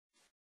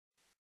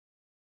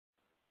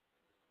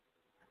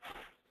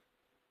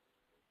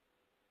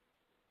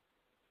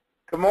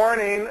Good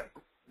morning.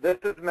 This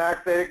is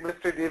Max Zadig,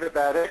 Mr.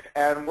 Divabetic,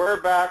 and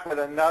we're back with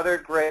another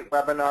great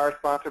webinar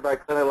sponsored by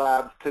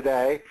Clinilabs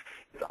today.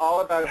 It's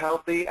all about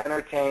healthy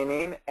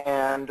entertaining,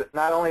 and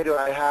not only do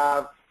I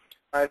have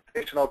my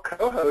additional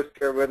co-host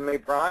here with me,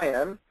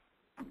 Brian,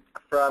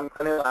 from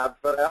Clinilabs,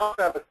 but I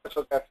also have a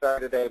special guest star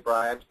today,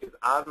 Brian. She's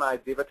on my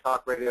Diva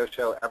Talk radio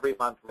show every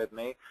month with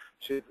me.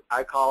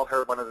 I call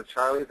her one of the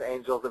Charlie's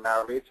Angels of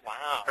Outreach.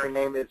 Wow. Her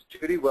name is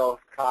Judy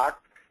Wilcox,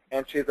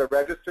 and she's a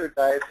registered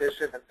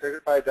dietitian and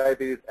certified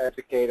diabetes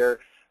educator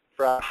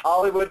from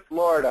Hollywood,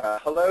 Florida.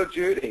 Hello,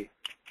 Judy.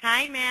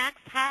 Hi, Max.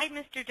 Hi,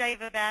 Mr.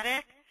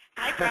 Divabetic.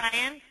 Hi,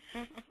 Brian.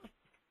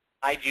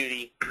 Hi,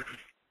 Judy.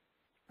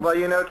 Well,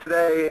 you know,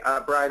 today,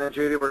 Brian and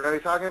Judy, we're going to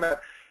be talking about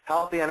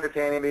healthy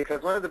entertaining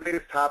because one of the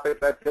biggest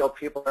topics I feel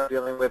people are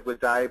dealing with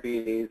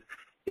diabetes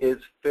is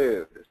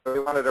food. So we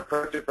wanted to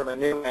approach it from a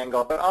new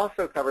angle, but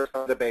also cover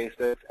some of the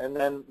basics. And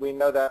then we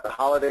know that the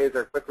holidays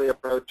are quickly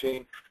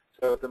approaching,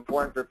 so it's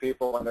important for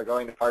people when they're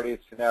going to parties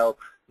to know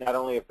not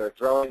only if they're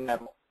throwing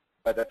them,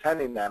 but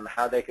attending them,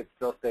 how they could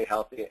still stay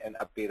healthy and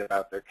upbeat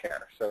about their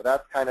care. So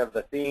that's kind of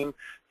the theme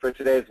for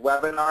today's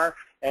webinar.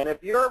 And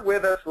if you're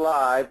with us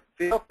live,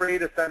 feel free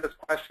to send us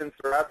questions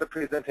throughout the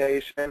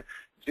presentation.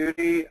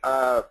 Judy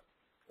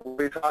will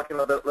be talking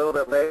a little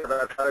bit later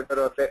about how to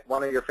go to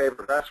one of your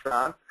favorite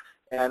restaurants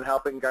and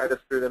helping guide us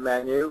through the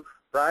menu.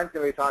 Brian's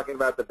going to be talking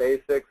about the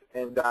basics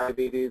in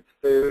diabetes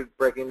food,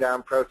 breaking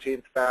down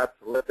proteins, fats,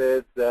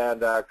 lipids,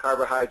 and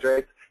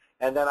carbohydrates.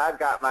 And then I've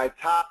got my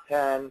top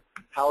 10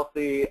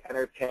 healthy,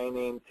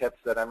 entertaining tips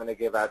that I'm going to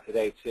give out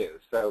today, too.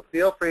 So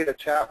feel free to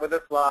chat with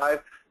us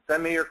live.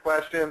 Send me your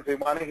questions. We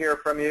want to hear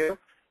from you.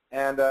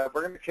 And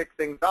we're going to kick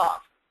things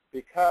off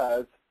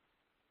because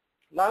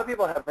a lot of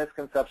people have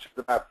misconceptions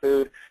about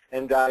food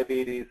and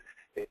diabetes.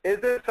 Is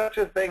there such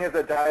a thing as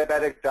a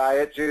diabetic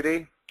diet,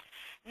 Judy?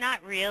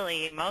 Not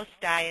really. Most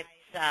diets,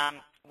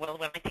 well,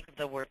 when I think of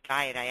the word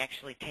diet, I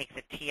actually take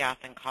the T off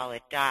and call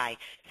it die.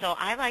 So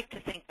I like to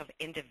think of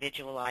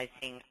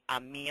individualizing a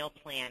meal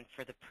plan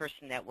for the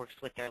person that works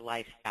with their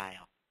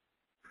lifestyle.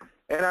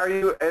 And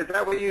is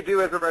that what you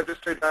do as a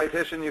registered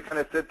dietitian? You kind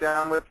of sit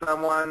down with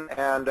someone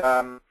and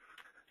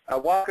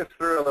walk us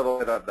through a little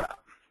bit of that.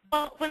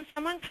 Well, when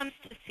someone comes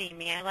to see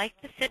me, I like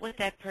to sit with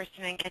that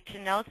person and get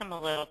to know them a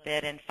little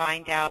bit and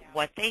find out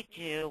what they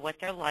do, what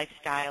their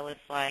lifestyle is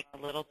like, a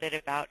little bit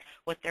about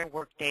what their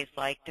work day's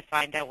like, to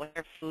find out what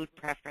their food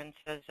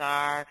preferences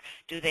are,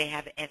 do they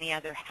have any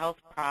other health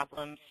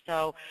problems.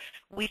 So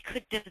we're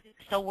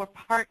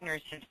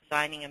partners in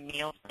designing a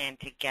meal plan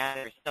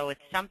together. So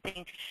it's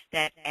something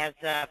that as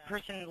a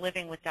person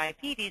living with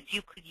diabetes,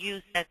 you could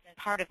use as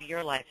part of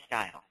your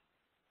lifestyle.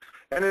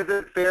 And is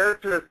it fair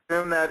to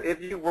assume that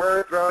if you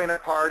were throwing a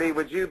party,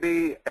 would you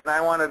be, and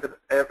I wanted to,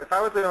 if I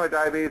was living with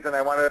diabetes and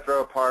I wanted to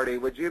throw a party,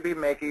 would you be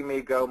making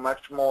me go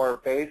much more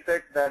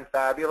basic than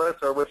fabulous,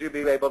 or would you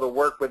be able to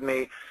work with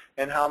me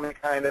and help me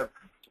kind of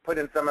put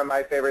in some of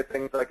my favorite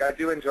things? Like I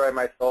do enjoy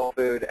my soul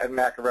food and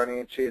macaroni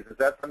and cheese. Is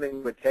that something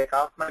you would take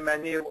off my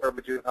menu, or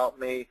would you help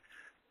me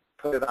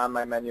put it on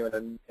my menu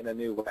in a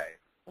new way?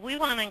 We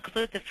want to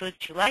include the foods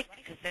you like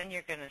because then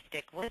you're going to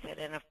stick with it.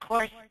 And, of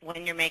course,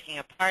 when you're making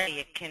a party,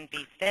 it can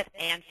be fit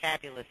and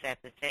fabulous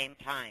at the same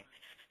time.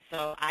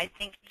 So I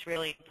think it's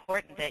really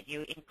important that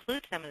you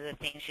include some of the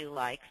things you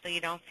like so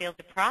you don't feel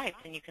deprived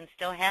and you can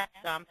still have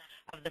some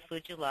of the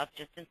food you love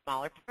just in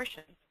smaller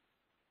portions.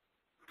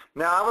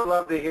 Now, I would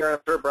love to hear, I'm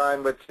sure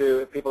Brian would too,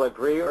 if people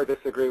agree or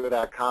disagree with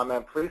that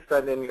comment. Please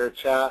send in your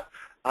chat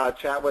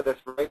with us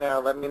right now.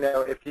 Let me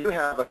know if you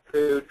have a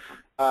food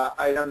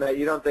item that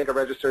you don't think a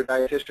registered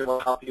dietitian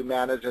will help you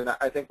manage, and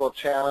I think we'll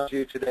challenge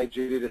you today,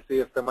 Judy, to see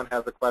if someone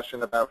has a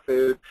question about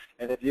food,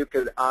 and if you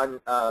could,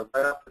 right off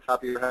the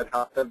top of your head,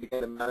 help them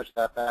begin to manage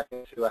that back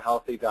into a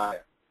healthy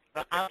diet.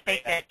 Well, I'll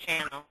take that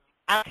channel.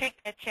 I'll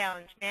take that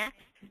challenge, Max.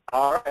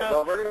 All right,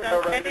 well, we're going to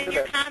go right into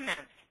your this.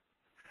 comments.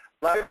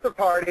 Life's a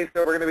party,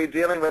 so we're going to be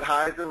dealing with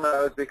highs and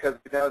lows because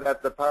we know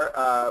that the part,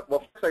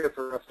 well, first I guess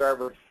we're going to start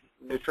with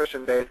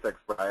nutrition basics,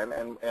 Brian,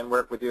 and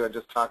work with you and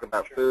just talk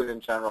about food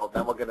in general.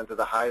 Then we'll get into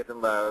the highs and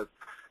lows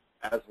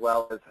as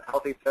well as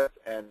healthy tips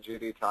and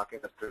Judy talking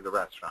us through the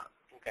restaurant.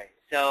 Okay,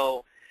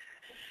 so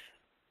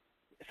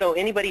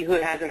anybody who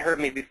hasn't heard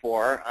me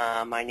before,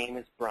 my name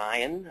is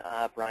Brian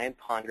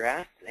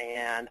Pondras,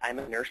 and I'm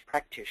a nurse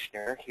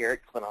practitioner here at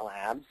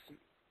Clinilabs.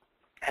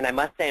 And I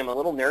must say I'm a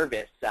little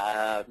nervous.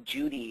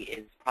 Judy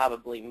is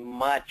probably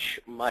much,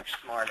 much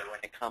smarter when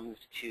it comes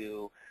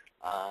to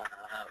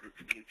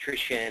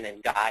nutrition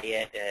and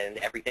diet and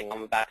everything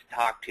I'm about to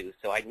talk to.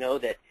 So I know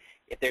that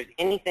if there's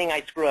anything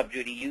I screw up,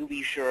 Judy, you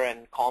be sure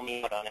and call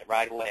me out on it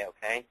right away,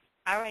 okay?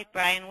 All right,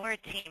 Brian, we're a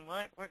team.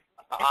 We're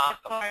awesome. It's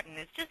important.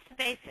 It's just the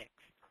basics.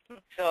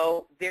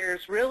 So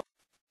there's really...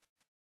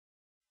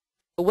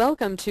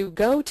 Welcome to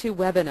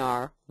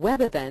GoToWebinar,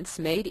 Web Events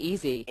Made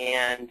Easy.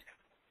 And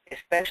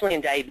especially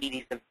in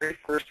diabetes, the very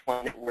first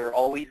one that we're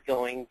always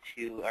going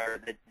to, or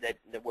that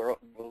we're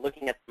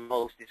looking at the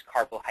most is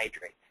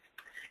carbohydrates.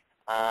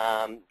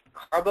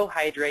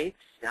 Carbohydrates,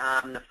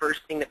 the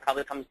first thing that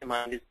probably comes to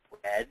mind is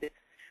bread.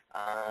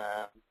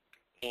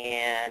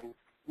 And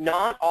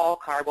not all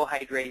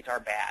carbohydrates are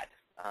bad.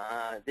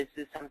 This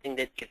is something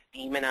that gets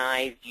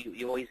demonized.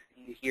 You always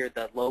hear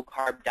the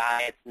low-carb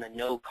diets and the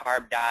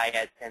no-carb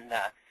diets and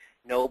the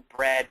no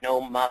bread, no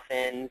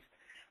muffins.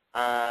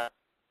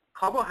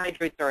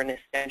 Carbohydrates are an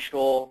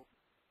essential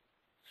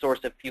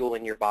source of fuel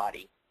in your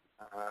body.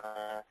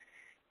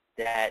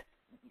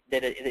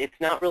 It's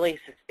not really a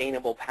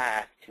sustainable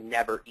path to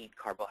never eat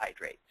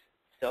carbohydrates.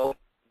 So,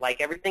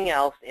 like everything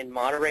else, in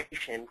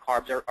moderation,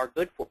 carbs are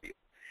good for you.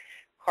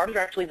 Carbs are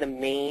actually the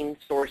main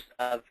source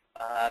of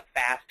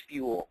fast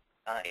fuel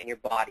in your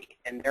body,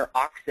 and they're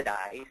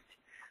oxidized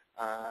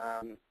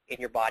in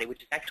your body,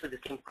 which is actually the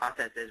same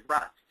process as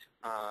rust.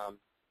 I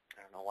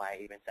don't know why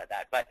I even said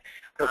that, but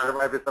because there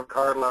might be some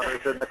carb lovers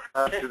in the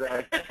class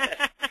today.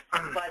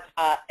 But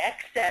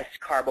excess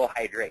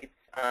carbohydrates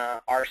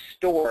are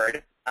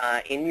stored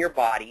in your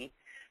body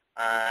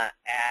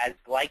as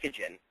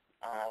glycogen,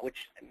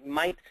 which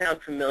might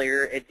sound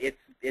familiar. It's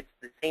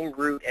the same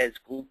root as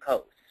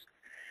glucose.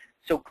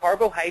 So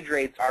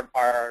carbohydrates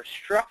are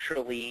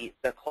structurally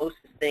the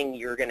closest thing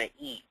you're going to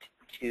eat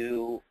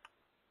to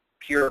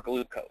pure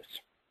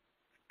glucose.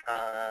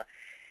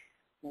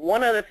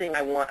 One other thing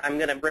I'm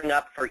going to bring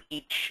up for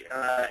each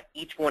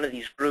one of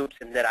these groups,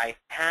 and that I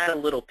had a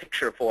little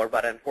picture for,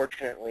 but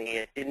unfortunately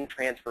it didn't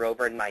transfer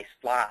over in my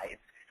slides,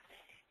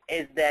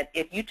 is that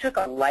if you took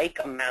a like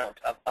amount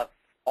of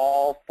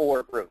all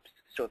four groups,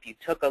 so if you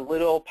took a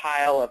little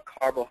pile of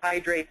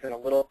carbohydrates and a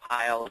little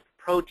pile of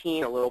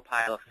protein, a little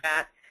pile of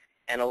fat,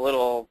 and a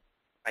little,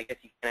 I guess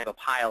you can have a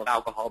pile of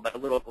alcohol, but a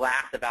little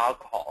glass of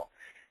alcohol,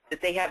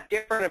 that they have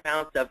different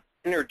amounts of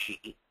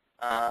energy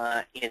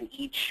in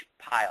each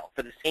pile.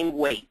 For the same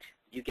weight,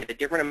 you get a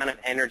different amount of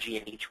energy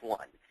in each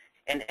one.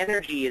 And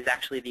energy is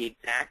actually the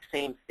exact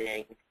same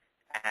thing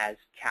as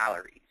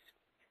calories.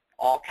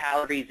 All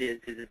calories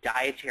is a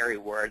dietary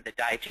word that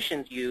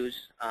dietitians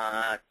use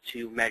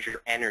to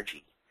measure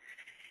energy.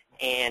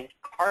 And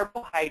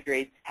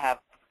carbohydrates have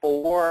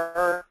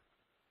 4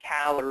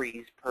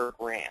 calories per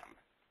gram.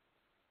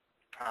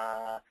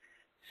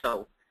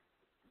 So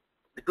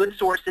the good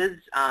sources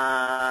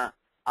of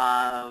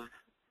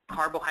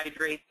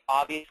carbohydrates,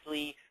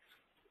 obviously,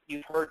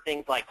 you've heard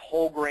things like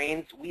whole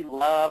grains. We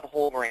love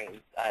whole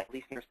grains, at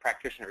least nurse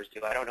practitioners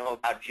do. I don't know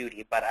about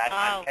Judy, but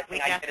I'm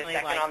guessing I get a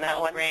second on that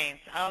one. Grains.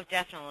 Oh,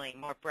 definitely.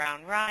 More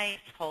brown rice,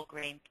 whole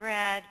grain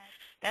bread.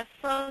 That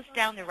slows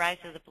down the rise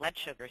of the blood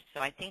sugar,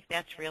 so I think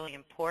that's really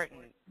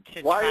important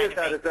to Why try is to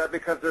that? make. Is that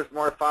because there's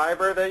more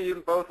fiber that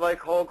you both like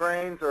whole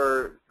grains,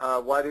 or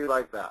why do you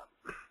like that?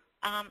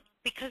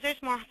 Because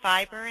there's more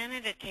fiber in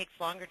it, it takes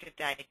longer to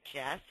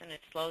digest, and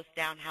it slows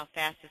down how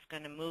fast it's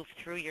going to move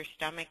through your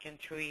stomach and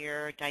through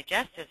your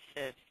digestive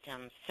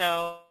system.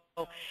 So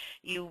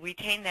you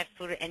retain that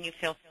food and you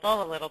feel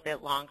full a little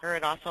bit longer.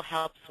 It also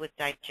helps with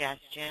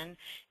digestion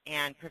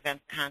and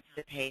prevents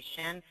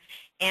constipation.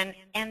 And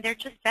they're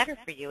just better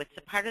for you. It's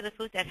a part of the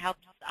food that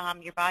helps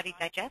your body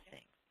digest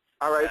things.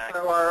 All right,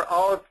 so are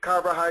all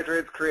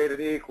carbohydrates created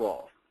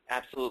equal?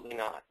 Absolutely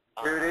not.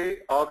 Judy,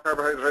 all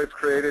carbohydrates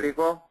created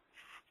equal?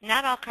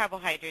 Not all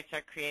carbohydrates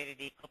are created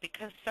equal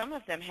because some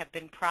of them have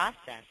been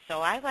processed.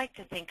 So I like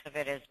to think of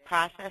it as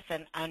processed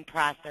and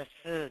unprocessed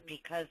food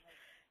because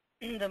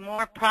the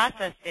more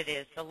processed it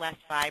is, the less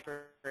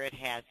fiber it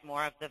has.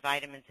 More of the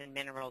vitamins and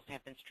minerals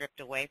have been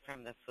stripped away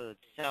from the food.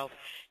 So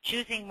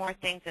choosing more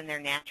things in their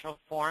natural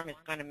form is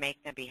going to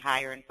make them be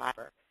higher in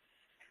fiber.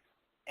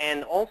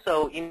 And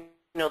also, you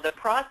know, the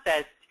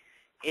process,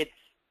 it's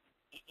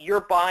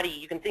your body,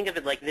 you can think of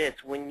it like this.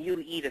 When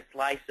you eat a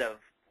slice of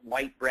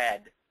white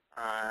bread,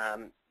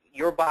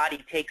 your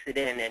body takes it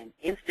in and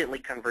instantly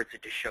converts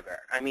it to sugar.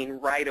 I mean,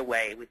 right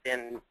away,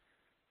 within,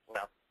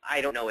 well,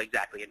 I don't know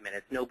exactly in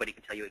minutes. Nobody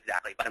can tell you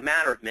exactly, but a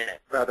matter of minutes.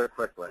 Rather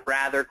quickly.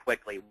 Rather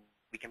quickly,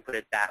 we can put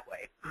it that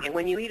way. And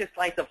when you eat a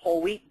slice of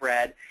whole wheat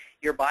bread,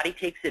 your body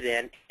takes it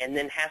in and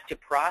then has to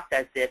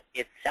process it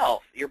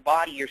itself. Your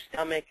body, your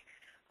stomach,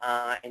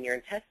 and your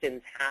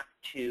intestines have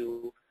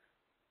to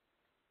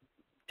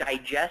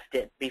digest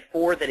it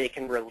before that it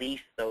can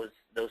release those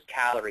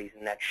calories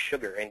and that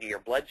sugar into your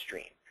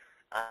bloodstream.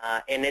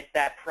 And it's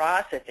that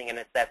processing and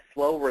it's that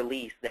slow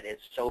release that is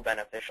so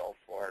beneficial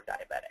for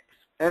diabetics.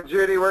 And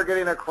Judy, we're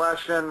getting a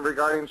question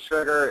regarding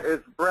sugar. Is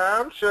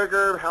brown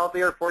sugar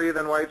healthier for you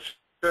than white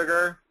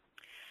sugar?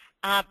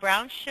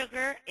 Brown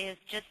sugar is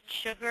just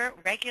sugar,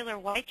 regular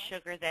white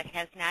sugar that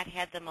has not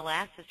had the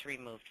molasses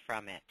removed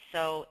from it.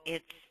 So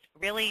it's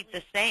really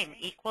the same,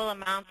 equal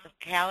amounts of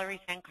calories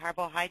and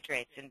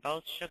carbohydrates in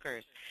both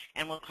sugars,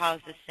 and will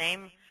cause the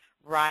same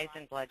rise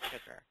in blood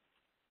sugar.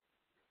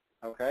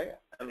 Okay.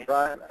 And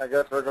Brian, I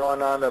guess we're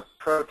going on to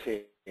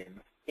protein.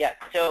 Yeah,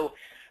 so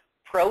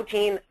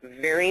protein,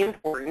 very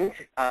important.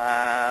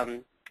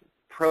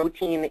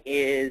 Protein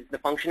is the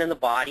function in the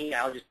body.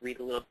 I'll just read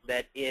a little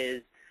bit,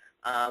 is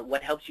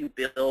what helps you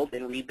build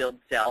and rebuild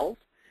cells.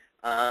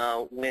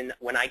 When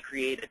I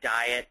create a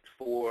diet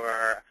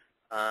for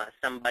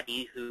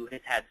somebody who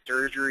has had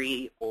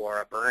surgery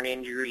or a burn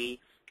injury,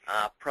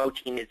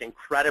 protein is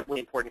incredibly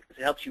important because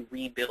it helps you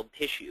rebuild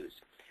tissues.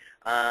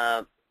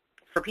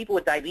 For people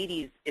with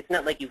diabetes, it's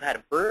not like you've had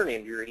a burn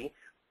injury,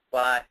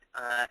 but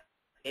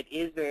it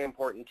is very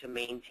important to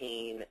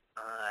maintain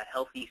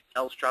healthy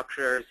cell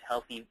structures,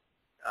 healthy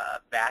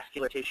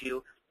vascular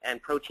tissue,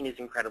 and protein is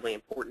incredibly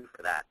important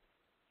for that.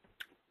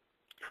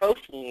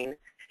 Protein,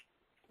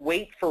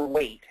 weight for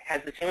weight,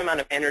 has the same amount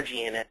of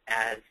energy in it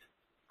as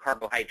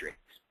carbohydrates.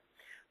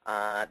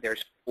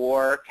 There's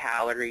 4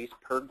 calories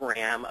per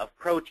gram of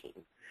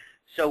protein.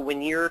 So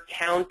when you're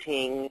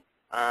counting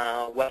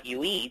what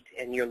you eat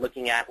and you're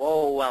looking at,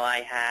 oh, well, I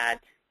had,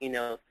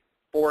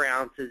 4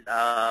 ounces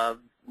of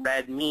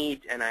red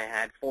meat and I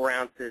had 4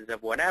 ounces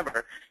of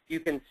whatever, you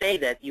can say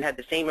that you had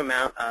the same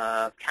amount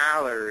of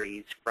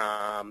calories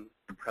from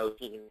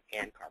protein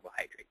and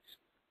carbohydrates.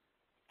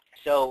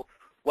 So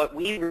what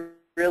we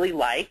really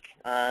like,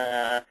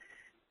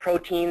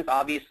 proteins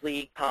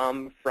obviously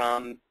come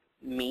from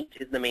meat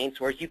is the main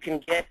source. You can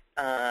get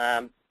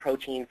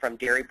protein from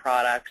dairy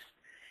products,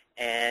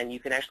 and you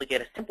can actually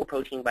get a simple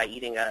protein by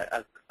eating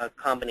a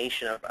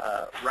combination of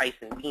rice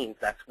and beans.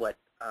 That's what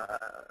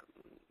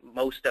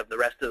most of the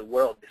rest of the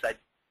world, besides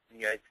the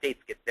United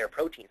States, gets their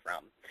protein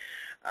from.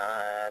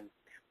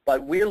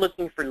 But we're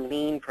looking for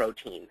lean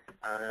protein.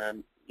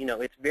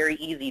 It's very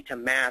easy to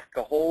mask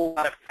a whole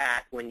lot of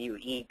fat when you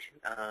eat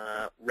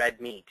red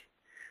meat.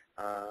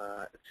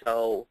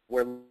 So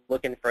we're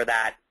looking for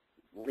that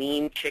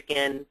lean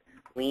chicken,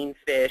 lean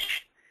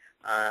fish.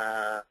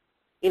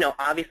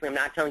 Obviously I'm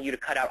not telling you to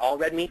cut out all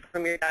red meat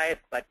from your diet,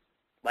 but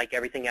like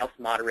everything else,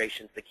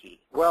 moderation's the key.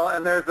 Well,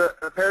 and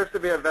appears to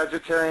be a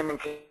vegetarian in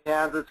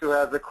Kansas who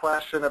has a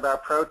question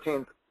about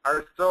proteins.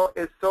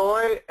 Is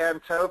soy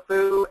and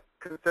tofu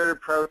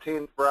considered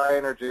proteins,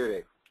 Brian or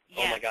Judy?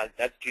 Yes. Oh my God,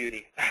 that's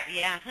Judy.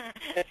 Yeah,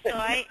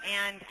 soy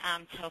and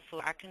tofu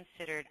are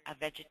considered a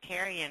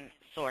vegetarian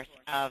source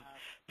of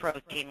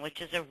protein,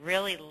 which is a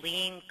really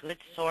lean, good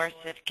source.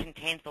 It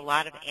contains a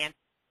lot of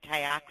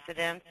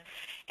antioxidants.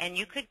 And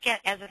you could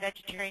get, as a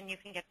vegetarian, you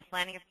can get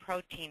plenty of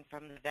protein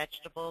from the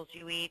vegetables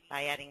you eat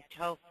by adding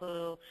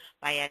tofu,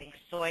 by adding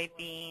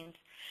soybeans,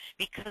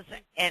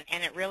 and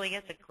it really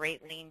is a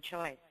great lean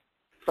choice.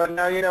 But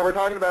now, we're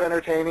talking about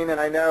entertaining, and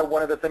I know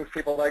one of the things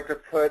people like to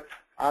put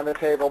on the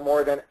table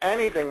more than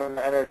anything when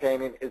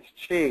entertaining is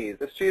cheese.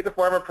 Is cheese a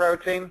form of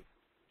protein?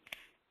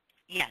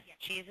 Yes,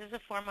 cheese is a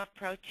form of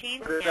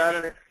protein. Is that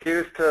an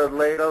excuse to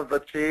ladle the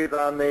cheese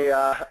on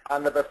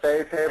the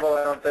buffet table?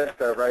 I don't think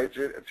so, right,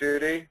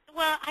 Judy?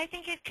 Well, I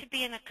think it could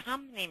be an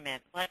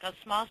accompaniment, like a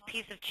small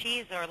piece of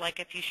cheese, or like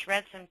if you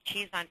shred some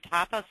cheese on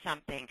top of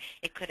something,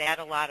 it could add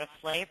a lot of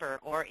flavor.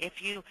 Or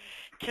if you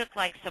took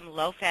like some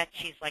low-fat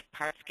cheese, like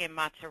part-skim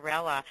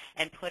mozzarella,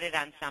 and put it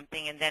on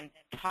something and then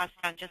tossed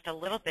on just a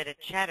little bit of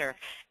cheddar,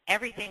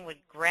 everything would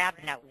grab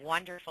that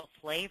wonderful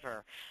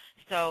flavor.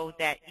 So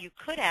that you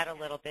could add a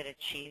little bit of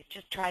cheese.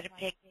 Just try to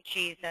pick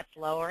cheese that's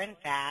lower in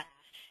fat,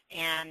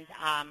 and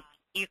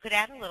you could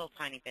add a little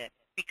tiny bit,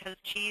 because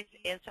cheese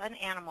is an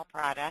animal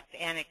product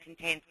and it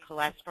contains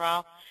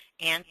cholesterol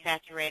and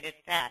saturated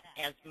fat,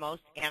 as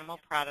most animal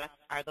products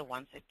are the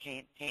ones that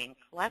contain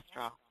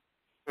cholesterol.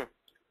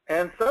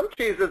 And some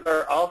cheeses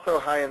are also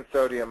high in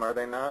sodium, are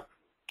they not?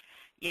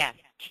 Yes,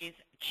 cheese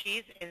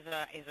is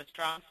a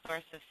strong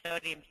source of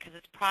sodium because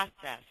it's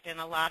processed, and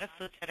a lot of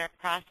foods that are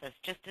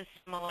processed, just as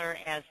similar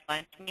as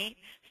lunch meat,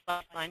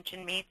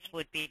 luncheon meats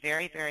would be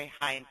very, very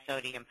high in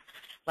sodium.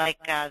 Like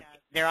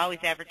they're always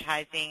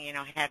advertising,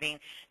 having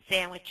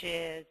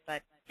sandwiches,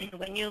 but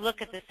when you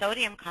look at the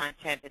sodium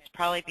content, it's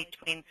probably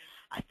between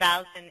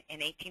 1,000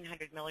 and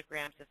 1,800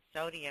 milligrams of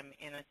sodium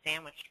in a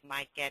sandwich you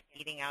might get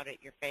eating out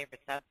at your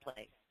favorite sub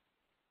place.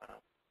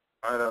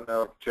 I don't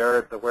know if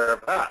Jared's aware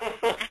of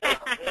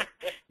that.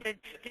 Did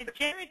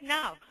Jared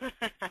know?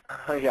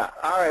 Yeah.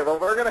 All right. Well,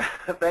 we're going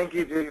to thank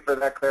you, Judy, for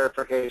that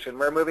clarification.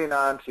 We're moving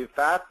on to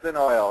fats and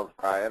oils,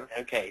 Brian.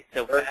 Okay.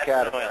 So first fats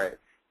category. and oil.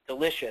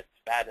 Delicious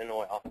fat and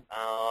oil.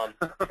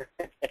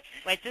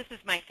 Wait, this is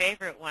my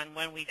favorite one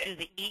when we do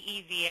the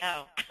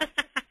EEVO.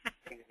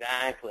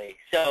 Exactly.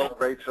 So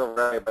Rachel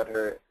Ray, but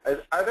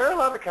are there a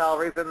lot of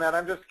calories in that?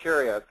 I'm just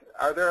curious.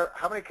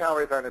 How many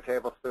calories are in a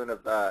tablespoon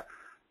of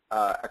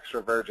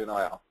extra virgin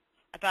oil?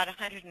 About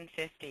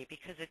 150,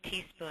 because a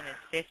teaspoon is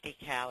 50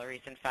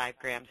 calories and 5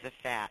 grams of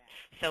fat.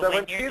 So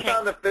when she's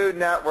on the Food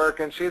Network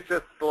and she's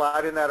just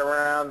sliding that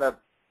around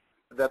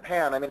the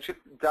pan, I mean, she's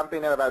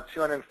dumping in about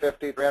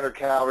 250, 300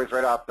 calories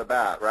right off the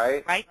bat,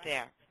 right? Right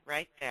there.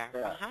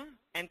 Yeah.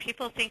 And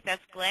people think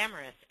that's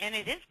glamorous, and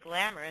it is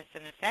glamorous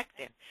and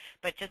effective,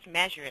 but just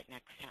measure it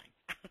next time.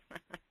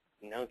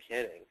 No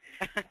kidding.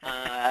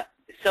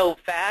 So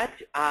fat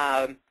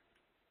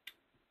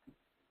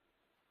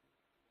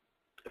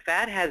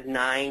has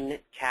 9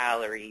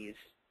 calories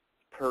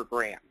per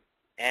gram,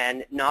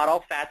 and not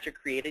all fats are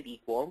created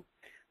equal.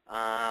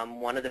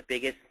 One of the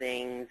biggest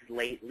things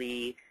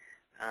lately,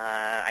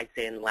 I'd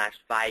say in the last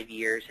 5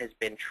 years, has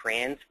been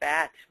trans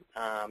fat.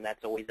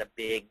 That's always a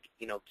big,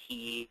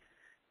 key,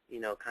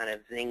 kind of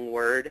zing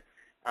word.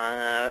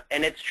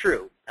 And it's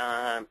true.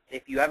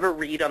 If you ever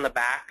read on the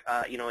back,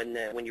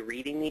 when you're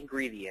reading the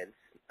ingredients,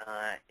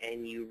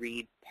 and you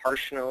read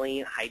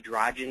partially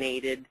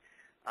hydrogenated,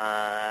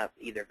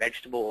 either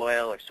vegetable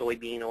oil or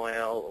soybean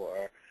oil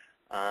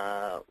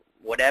or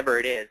whatever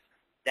it is,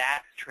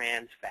 that's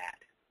trans fat.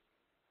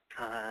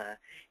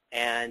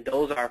 And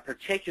those are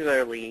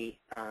particularly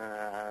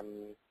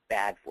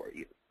bad for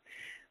you.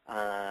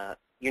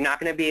 You're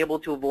not going to be able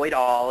to avoid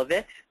all of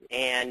it,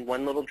 and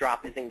one little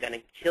drop isn't going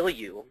to kill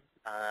you,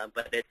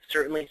 but it's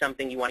certainly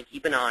something you want to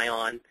keep an eye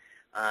on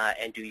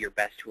and do your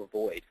best to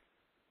avoid.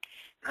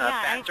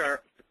 Fats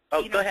are,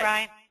 go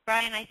ahead.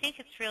 Brian, I think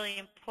it's really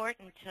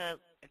important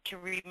to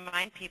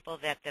remind people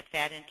that the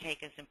fat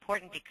intake is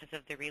important because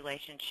of the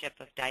relationship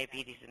of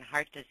diabetes and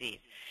heart disease.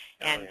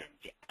 And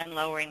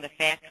lowering the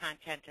fat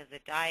content of the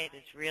diet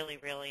is really,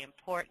 really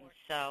important.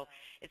 So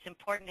it's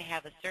important to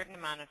have a certain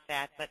amount of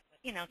fat, but,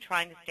 you know,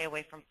 trying to stay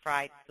away from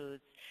fried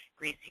foods,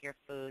 greasier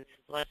foods.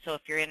 So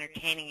if you're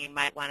entertaining, you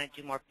might want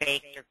to do more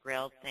baked or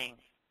grilled things.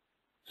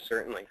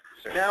 Certainly.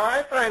 Now,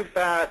 I find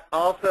fat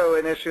also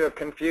an issue of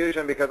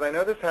confusion because I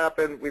know this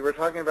happened. We were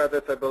talking about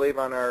this, I believe,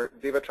 on our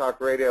Diva Talk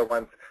Radio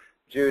once,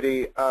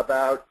 Judy,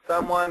 about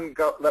someone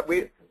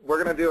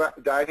we're going to do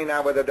Dieting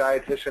Out with a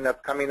Dietitian that's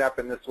coming up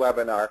in this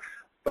webinar.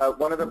 But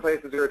one of the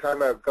places we were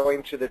talking about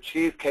going to the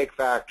Cheesecake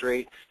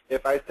Factory,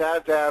 if I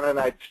sat down and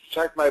I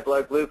checked my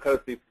blood glucose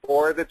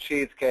before the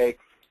cheesecake,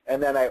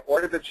 and then I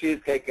ordered the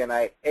cheesecake and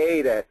I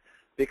ate it,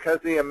 because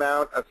the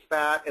amount of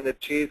fat in the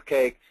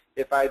cheesecake,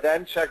 if I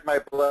then check my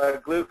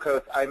blood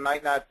glucose, I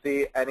might not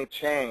see any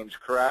change,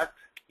 correct?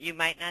 You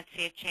might not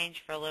see a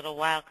change for a little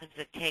while because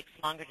it takes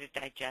longer to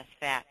digest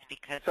fats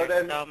because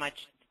they're so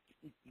much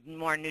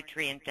more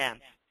nutrient dense.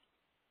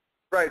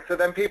 Right, so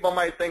then people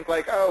might think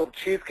like, oh,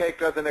 cheesecake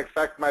doesn't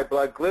affect my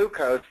blood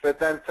glucose, but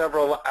then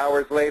several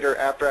hours later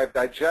after I've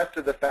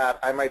digested the fat,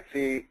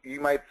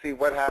 you might see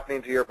what's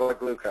happening to your blood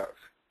glucose.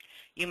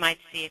 You might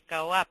see it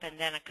go up, and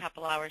then a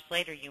couple hours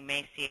later you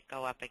may see it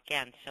go up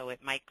again. So it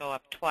might go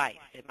up twice.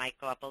 It might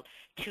go up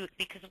two,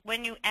 because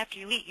after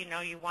you eat, you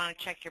know, you want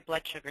to check your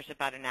blood sugars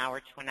about an hour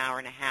to an hour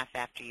and a half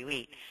after you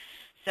eat.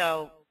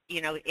 So,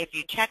 you know, if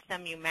you check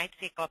them, you might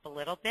see it go up a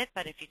little bit,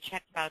 but if you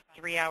check about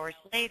 3 hours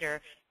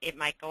later, it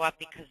might go up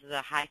because of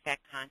the high fat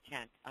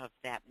content of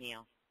that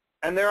meal.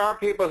 And there are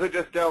people who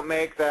just don't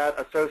make that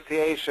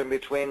association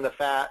between the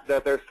fat,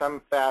 that there's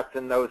some fats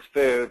in those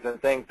foods, and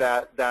think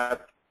that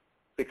that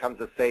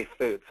becomes a safe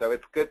food. So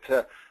it's good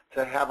to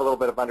have a little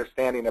bit of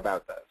understanding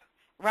about this.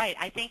 Right.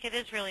 I think it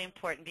is really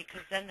important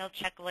because then they'll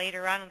check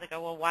later on and they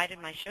go, well, why did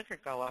my sugar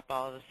go up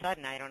all of a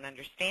sudden? I don't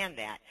understand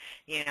that,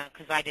 you know,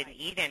 because I didn't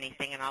eat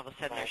anything and all of a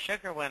sudden their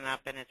sugar went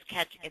up, and it's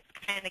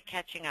kind of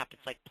catching up.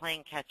 It's like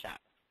playing catch up.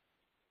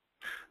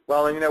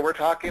 Well, and you know, we're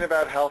talking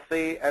about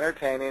healthy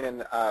entertaining,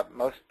 and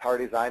most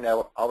parties I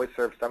know always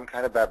serve some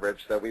kind of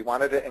beverage. So we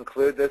wanted to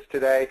include this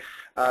today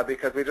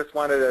because we just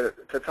wanted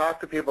to talk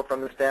to people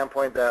from the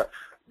standpoint that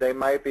they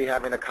might be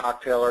having a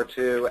cocktail or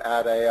two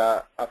at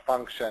a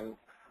function.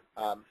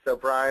 So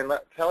Brian,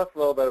 tell us a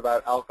little bit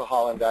about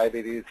alcohol and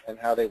diabetes and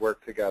how they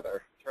work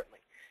together. Certainly.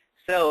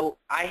 So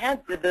I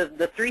had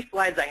the three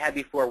slides I had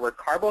before were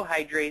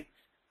carbohydrates,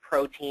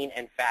 protein,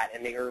 and fat,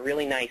 and they were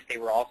really nice. They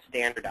were all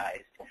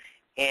standardized.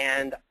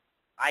 And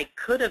I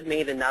could have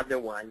made another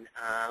one,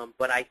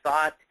 but I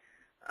thought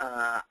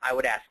I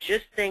would ask,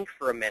 just think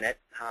for a minute.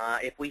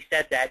 If we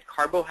said that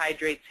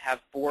carbohydrates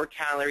have 4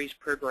 calories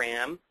per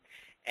gram,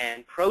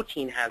 and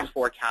protein has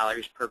 4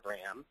 calories per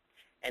gram,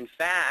 and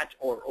fat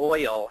or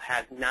oil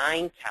has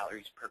 9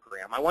 calories per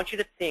gram, I want you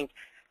to think,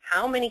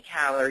 how many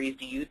calories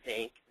do you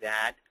think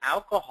that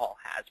alcohol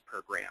has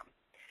per gram?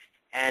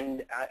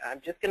 And I'm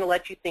just going to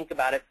let you think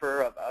about it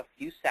for a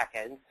few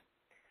seconds,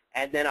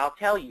 and then I'll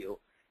tell you.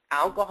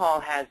 Alcohol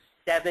has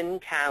 7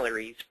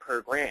 calories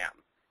per gram.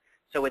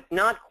 So it's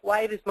not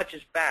quite as much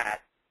as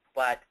fat,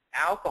 but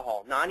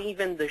alcohol, not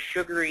even the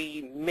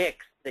sugary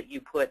mix that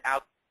you put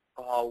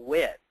alcohol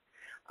with,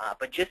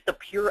 but just the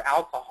pure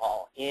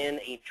alcohol in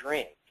a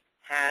drink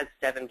has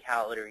 7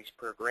 calories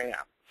per gram.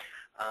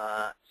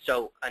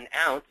 So an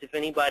ounce, if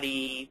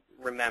anybody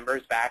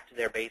remembers back to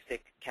their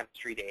basic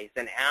chemistry days,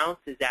 an ounce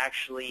is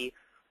actually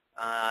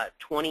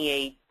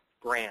 28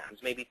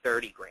 grams, maybe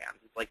 30 grams.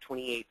 It's like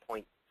 28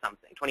 point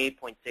something,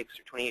 28.6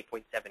 or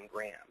 28.7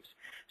 grams.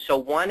 So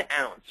 1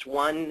 ounce,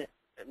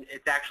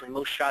 it's actually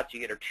most shots you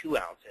get are 2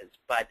 ounces,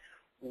 but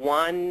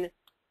 1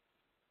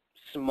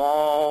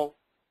 small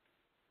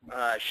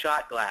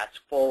shot glass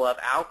full of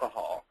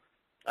alcohol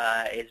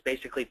is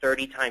basically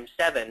 30 times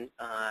 7.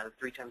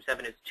 3 times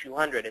 7 is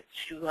 200. It's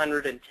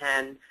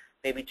 210,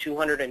 maybe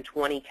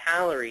 220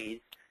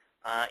 calories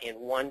in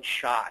 1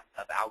 shot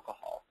of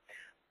alcohol.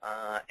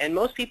 And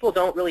most people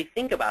don't really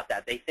think about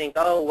that. They think,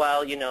 oh,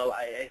 well, you know,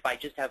 if I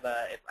just have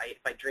if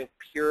I drink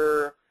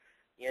pure,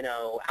 you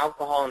know,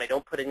 alcohol and I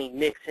don't put any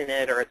mix in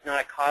it, or it's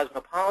not a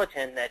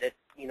cosmopolitan, that it,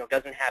 you know,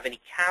 doesn't have any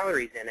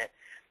calories in it.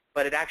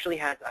 But it actually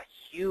has a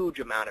huge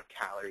amount of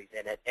calories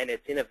in it, and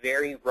it's in a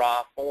very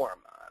raw form.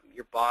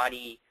 Your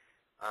body,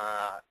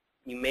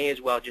 you may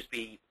as well just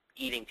be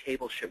eating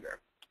table sugar.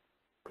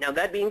 Now,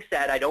 that being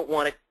said, I don't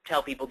want to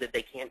tell people that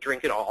they can't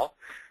drink at all.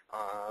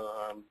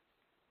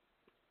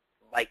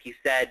 like you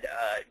said,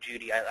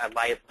 Judy,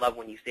 I love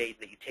when you say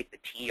that you take the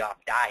T off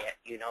diet.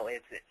 You know,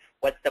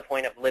 what's the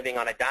point of living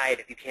on a diet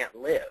if you can't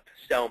live?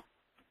 So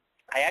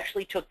I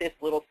actually took this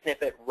little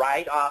snippet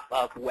right off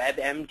of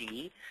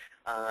WebMD,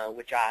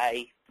 which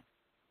I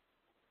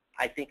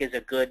think is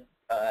a good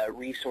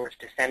resource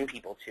to send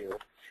people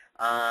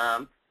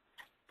to.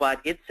 But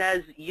it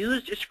says,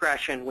 use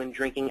discretion when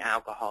drinking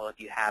alcohol if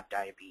you have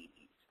diabetes.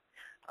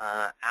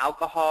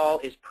 Alcohol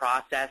is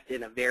processed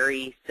in a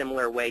very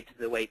similar way to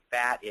the way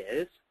fat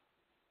is.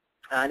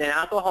 And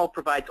alcohol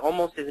provides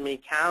almost as many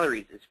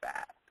calories as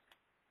fat.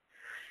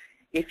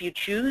 If you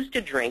choose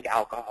to drink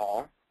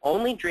alcohol,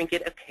 only drink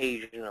it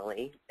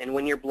occasionally and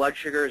when your blood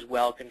sugar is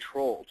well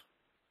controlled.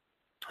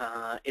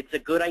 It's a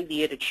good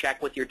idea to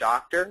check with your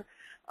doctor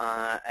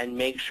and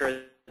make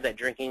sure that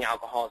drinking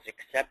alcohol is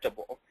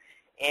acceptable.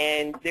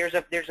 And there's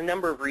a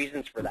number of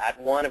reasons for that.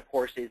 One, of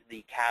course, is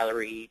the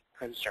calorie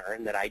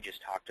concern that I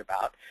just talked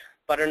about.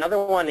 But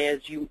another one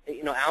is, you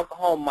know,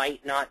 alcohol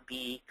might not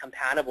be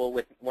compatible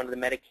with one of the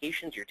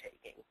medications you're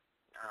taking.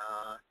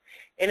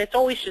 And it's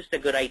always just a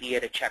good idea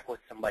to check with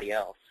somebody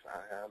else.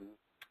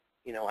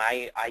 You know,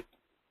 I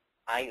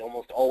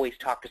almost always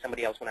talk to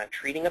somebody else when I'm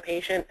treating a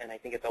patient, and I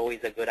think it's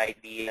always a good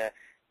idea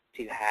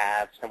to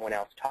have someone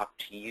else talk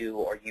to you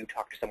or you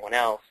talk to someone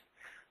else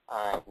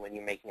when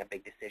you're making a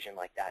big decision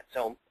like that.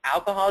 So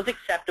alcohol is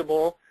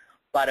acceptable,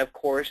 but of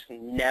course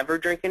never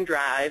drink and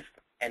drive,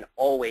 and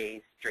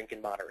always drink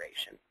in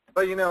moderation.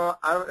 But, you know,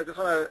 I just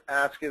want to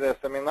ask you this.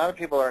 I mean, a lot of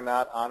people are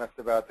not honest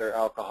about their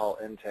alcohol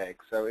intake.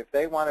 So if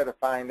they wanted to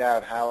find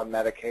out how a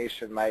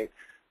medication might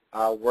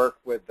work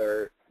with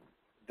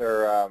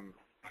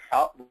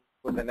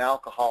with an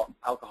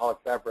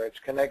alcoholic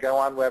beverage, can they go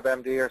on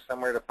WebMD or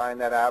somewhere to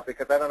find that out?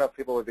 Because I don't know if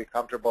people would be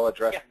comfortable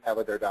addressing that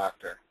with their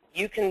doctor.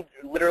 You can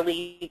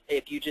literally,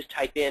 if you just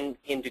type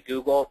into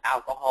Google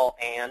alcohol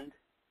and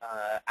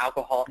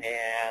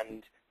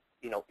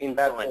you know,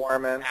 insulin.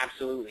 Metformin.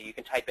 Absolutely. You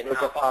can type in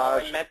alcohol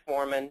and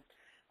metformin.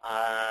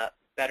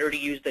 Better to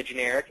use the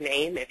generic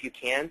name if you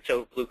can.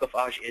 So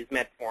glucophage is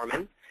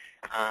metformin.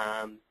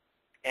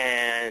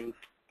 And,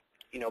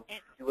 you know,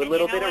 do a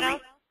little bit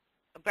of...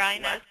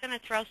 Brian, I was going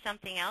to throw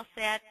something else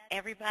at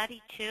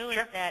everybody, too,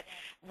 is that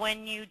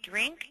when you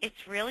drink,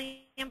 it's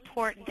really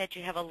important that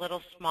you have a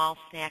little small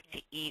snack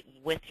to eat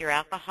with your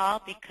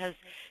alcohol, because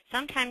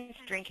sometimes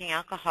drinking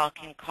alcohol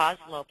can cause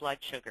low blood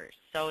sugars.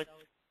 So it's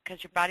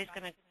because your body's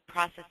going to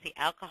process the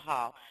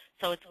alcohol.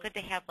 So it's good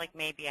to have like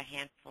maybe a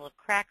handful of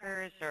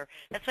crackers, or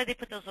that's why they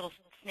put those little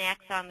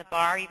snacks on the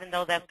bar, even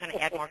though that's going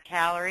to add more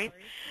calories.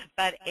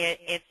 But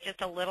it's just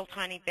a little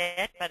tiny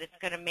bit, but it's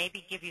going to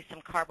maybe give you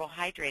some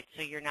carbohydrates,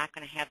 so you're not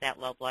going to have that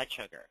low blood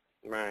sugar.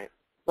 Right.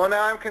 Well,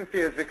 now I'm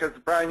confused because,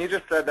 Brian, you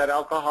just said that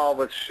alcohol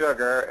was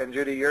sugar, and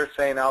Judy, you're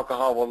saying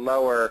alcohol will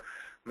lower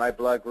my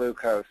blood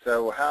glucose.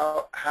 So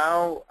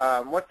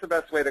what's the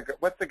best way to go?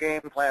 What's the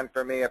game plan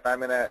for me if I'm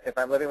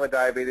living with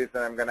diabetes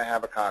and I'm going to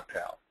have a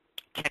cocktail?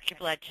 Check your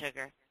blood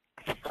sugar.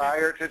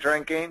 Prior to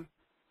drinking?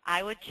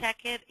 I would check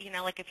it, you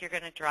know, like if you're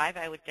going to drive,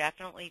 I would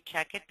definitely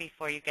check it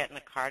before you get in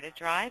the car to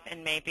drive,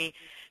 and maybe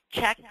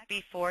check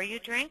before you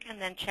drink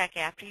and then check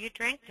after you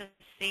drink to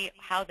see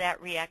how that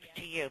reacts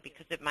to you,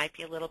 because it might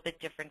be a little bit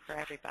different for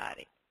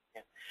everybody.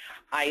 Yeah.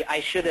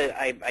 I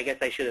guess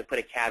I should have put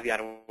a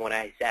caveat on what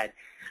I said.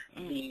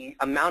 The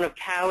amount of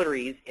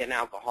calories in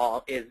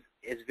alcohol is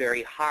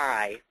very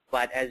high,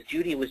 but as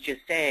Judy was just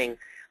saying,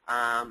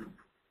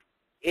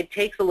 it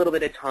takes a little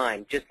bit of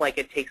time, just like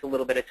it takes a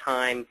little bit of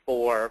time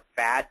for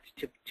fat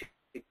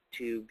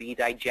to be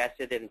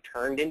digested and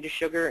turned into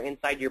sugar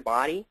inside your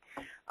body.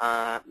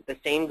 The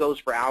same goes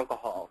for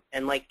alcohol.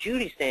 And like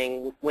Judy's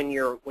saying, when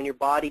your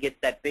body gets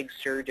that big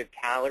surge of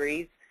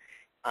calories,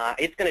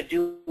 it's going to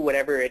do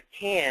whatever it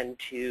can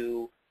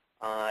to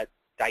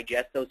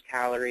digest those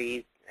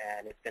calories,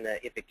 and it's going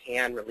to, if it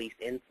can, release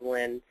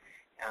insulin.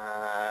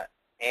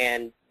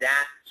 And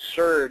that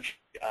surge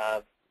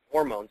of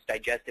hormones,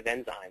 digestive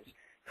enzymes,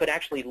 could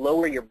actually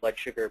lower your blood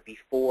sugar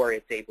before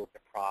it's able to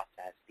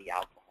process the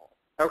alcohol.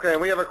 Okay,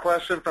 we have a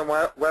question from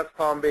West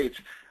Palm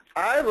Beach.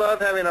 I love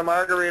having a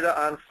margarita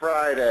on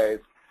Fridays.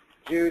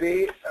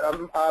 Judy,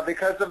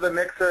 because of the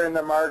mixer in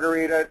the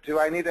margarita, do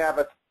I need to have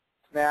a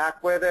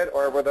snack with it,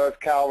 or will those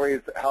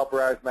calories help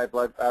raise my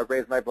blood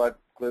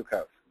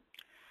glucose?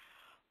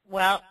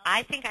 Well,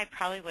 I think I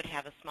probably would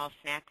have a small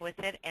snack with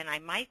it, and I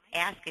might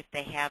ask if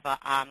they have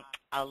a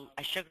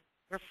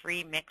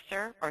sugar-free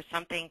mixer or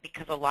something,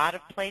 because a lot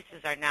of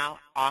places are now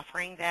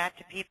offering that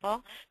to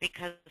people,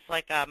 because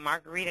like a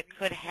margarita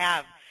could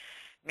have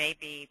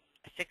maybe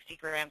 60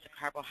 grams of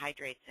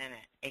carbohydrates in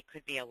it. It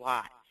could be a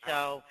lot.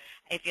 So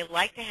if you'd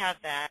like to have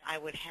that, I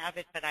would have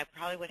it, but I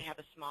probably would have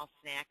a small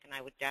snack, and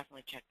I would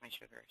definitely check my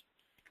sugars.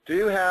 Do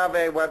you have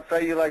a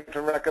website you like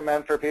to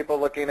recommend for people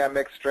looking at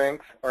mixed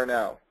drinks, or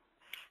no,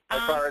 as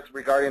far as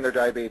regarding their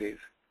diabetes?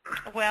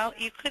 Well,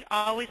 you could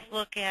always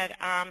look at,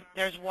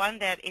 there's one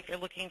that if you're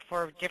looking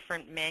for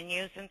different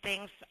menus and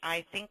things,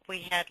 I think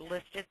we had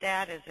listed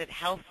that. Is it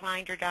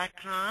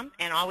healthfinder.com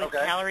and always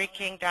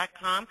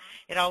CalorieKing.com?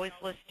 It always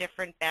lists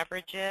different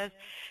beverages.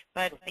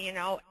 But,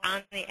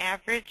 on the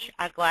average,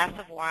 a glass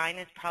of wine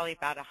is probably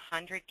about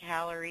 100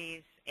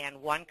 calories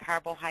and one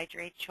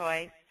carbohydrate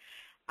choice.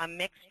 A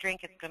mixed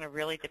drink is going to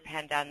really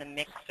depend on the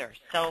mixer.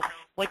 So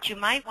what you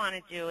might want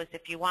to do is,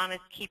 if you want to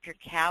keep your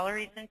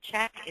calories in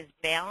check, is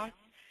balance,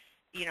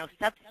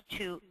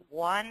 substitute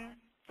one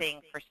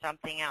thing for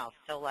something else.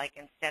 So like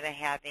instead of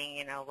having,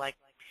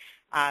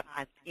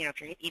 if you're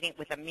eating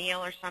with a meal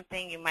or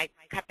something, you might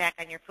cut back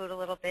on your food a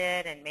little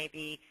bit and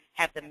maybe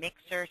have the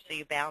mixer so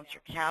you balance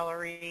your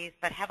calories,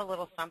 but have a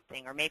little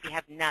something, or maybe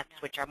have nuts,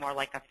 which are more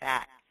like a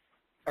fat.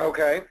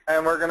 Okay,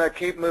 and we're going to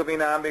keep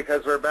moving on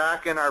because we're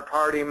back in our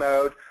party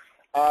mode.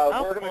 We're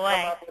going to come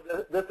up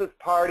with this is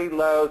party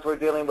lows we're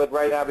dealing with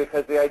right now,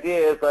 because the idea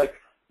is, like,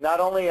 not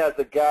only as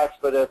a guest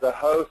but as a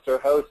host or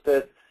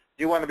hostess,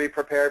 you want to be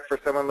prepared for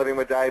someone living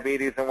with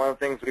diabetes. And one of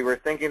the things we were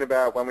thinking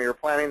about when we were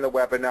planning the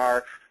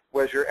webinar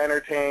was you're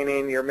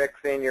entertaining, you're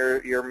mixing,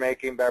 you're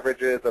making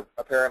beverages.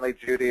 Apparently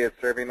Judy is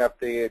serving up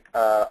the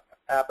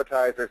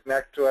appetizers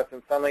next to us,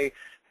 and suddenly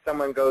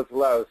someone goes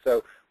low.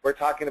 So we're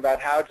talking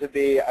about how to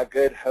be a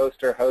good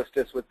host or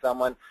hostess with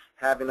someone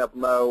having up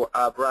low.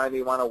 Brian, do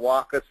you want to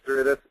walk us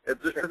through this?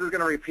 This is going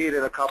to repeat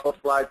in a couple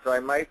slides, so I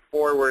might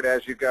forward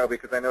as you go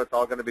because I know it's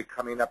all going to be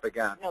coming up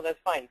again. No, that's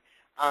fine.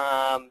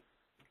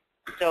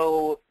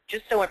 So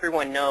just so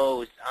everyone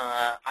knows,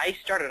 I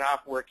started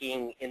off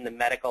working in the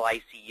medical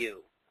ICU,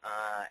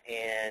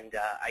 and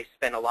I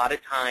spent a lot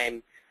of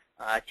time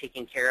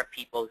taking care of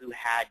people who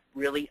had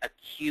really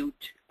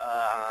acute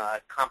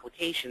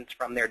complications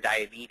from their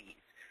diabetes.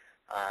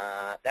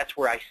 That's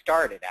where I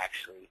started,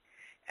 actually.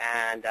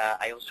 And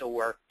I also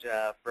worked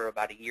for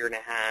about 1.5 years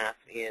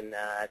in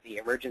the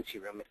emergency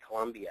room at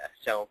Columbia.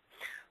 So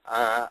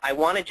I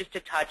wanted just to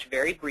touch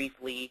very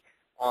briefly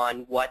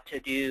on what to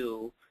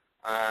do,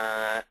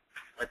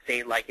 let's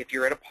say, like if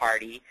you're at a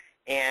party,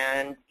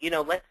 and,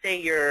 let's say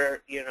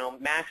you're,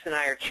 Max and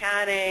I are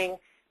chatting,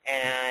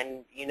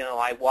 and,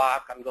 I'm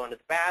going to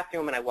the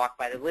bathroom, and I walk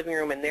by the living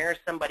room, and there's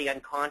somebody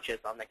unconscious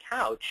on the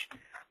couch.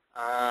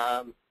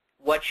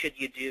 What should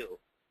you do?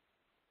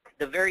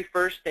 The very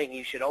first thing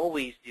you should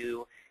always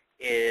do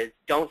is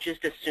don't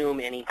just assume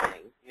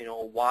anything.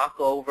 Walk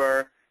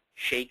over,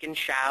 shake and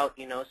shout,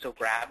 so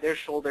grab their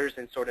shoulders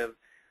and sort of,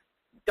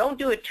 don't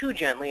do it too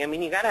gently. I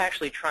mean, you got to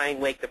actually try and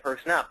wake the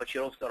person up, but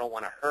you also don't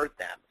want to hurt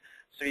them.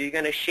 So you're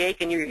going to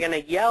shake and you're going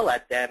to yell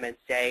at them and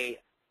say,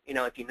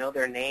 if you know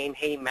their name,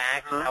 hey,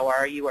 Max, how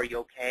are you? Are you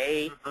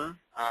okay?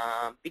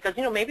 Because,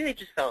 maybe they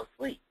just fell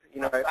asleep.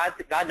 Right.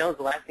 God knows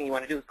the last thing you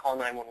want to do is call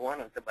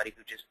 911 on somebody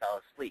who just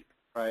fell asleep.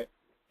 Right.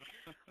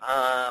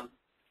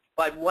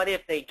 But what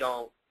if they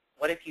don't?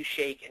 What if you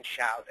shake and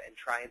shout and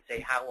try and say,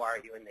 how are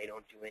you, and they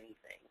don't do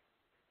anything?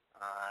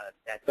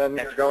 Then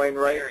you're going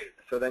right.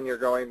 So then you're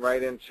going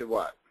right into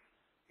what?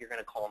 You're going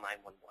to call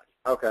 911.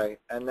 Okay,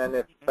 and then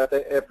if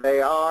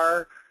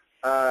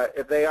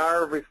they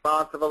are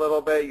responsive a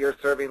little bit, you're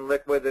serving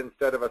liquid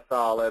instead of a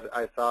solid.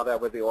 I saw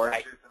that with the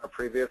orange juice in a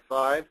previous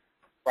slide.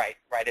 Right.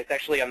 It's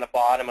actually on the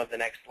bottom of the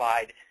next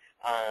slide.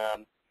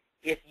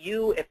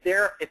 If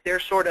they're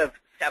sort of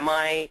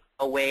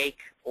semi-awake,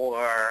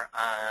 or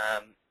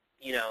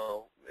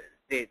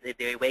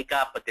they wake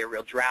up but they're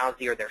real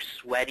drowsy, or they're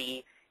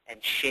sweaty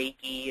and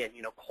shaky, and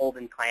cold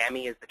and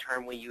clammy is the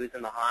term we use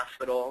in the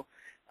hospital.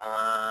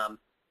 How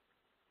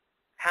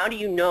do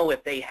you know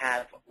if they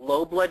have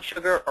low blood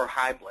sugar or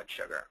high blood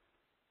sugar?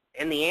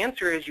 And the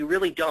answer is you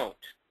really don't.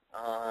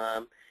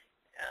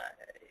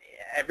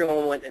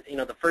 Everyone went,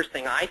 the first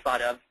thing I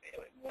thought of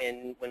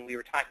when we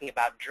were talking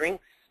about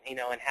drinks, and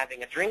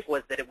having a drink,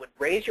 was that it would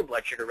raise your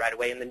blood sugar right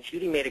away. And then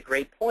Judy made a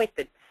great point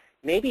that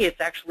maybe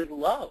it's actually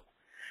low.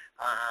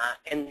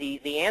 And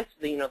the answer,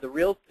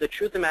 the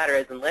truth of the matter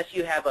is, unless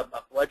you have a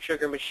blood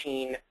sugar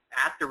machine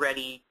at the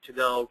ready to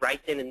go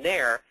right then and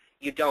there,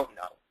 you don't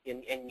know,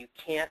 and you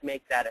can't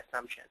make that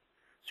assumption.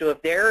 So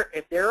if they're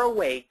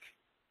awake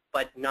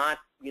but not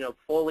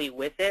fully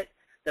with it,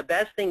 the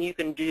best thing you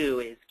can do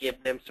is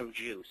give them some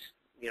juice,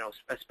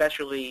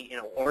 especially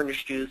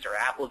orange juice or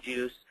apple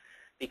juice,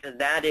 because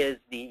that is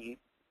the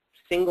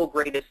single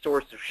greatest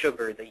source of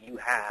sugar that you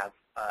have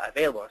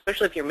available.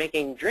 Especially if you're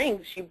making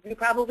drinks, you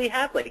probably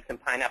have like some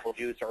pineapple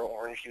juice or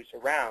orange juice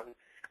around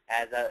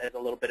as a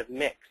little bit of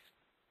mix.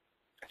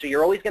 So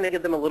you're always going to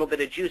give them a little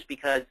bit of juice,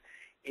 because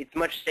it's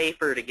much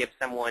safer to give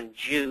someone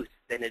juice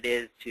than it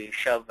is to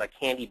shove a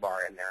candy bar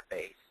in their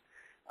face.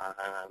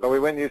 But we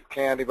wouldn't use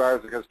candy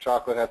bars because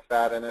chocolate has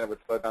fat in it. It would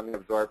slow down the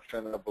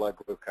absorption of blood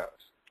glucose.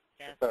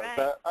 That's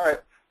right. All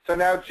right. So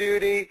now,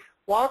 Judy,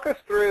 walk us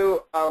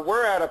through,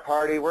 we're at a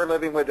party, we're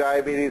living with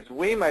diabetes,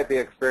 we might be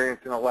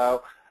experiencing a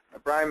low.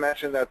 Brian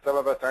mentioned that some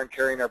of us aren't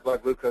carrying our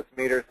blood glucose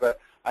meters,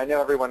 but I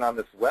know everyone on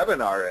this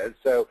webinar is.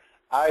 So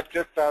I've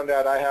just found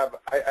out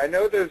I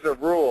know there's a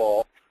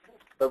rule,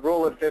 the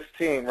rule of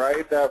 15,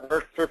 right, that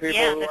works for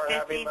people who are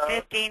having low?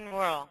 Yeah, the 15-15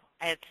 rule.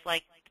 It's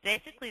like,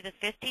 basically the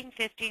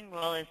 15-15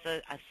 rule is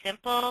a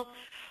simple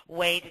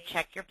way to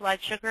check your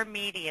blood sugar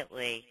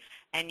immediately.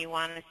 and you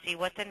want to see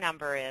what the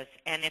number is.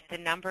 And if the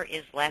number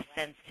is less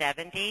than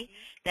 70,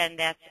 then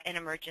that's an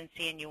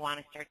emergency and you want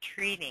to start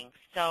treating.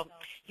 So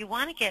you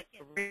want to get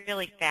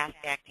really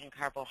fast-acting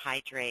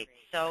carbohydrates.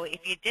 So if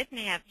you didn't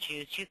have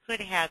juice, you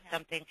could have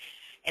something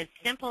as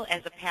simple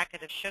as a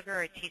packet of sugar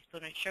or a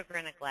teaspoon of sugar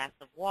in a glass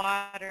of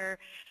water.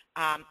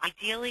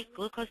 Ideally,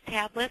 glucose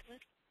tablets.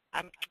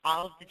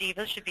 All of the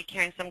divas should be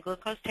carrying some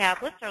glucose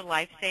tablets or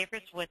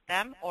lifesavers with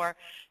them, or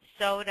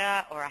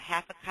soda or a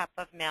half a cup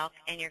of milk,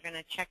 and you're going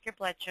to check your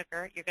blood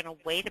sugar. You're going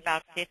to wait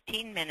about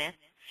 15 minutes,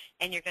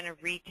 and you're going to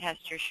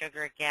retest your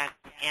sugar again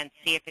and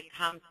see if it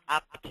comes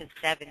up to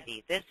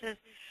 70. This is,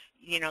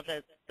 you know,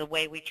 the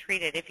way we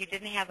treat it. If you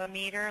didn't have a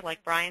meter,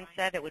 like Brian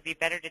said, it would be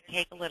better to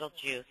take a little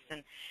juice.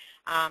 And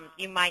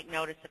you might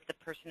notice if the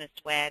person is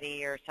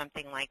sweaty or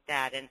something like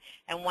that. And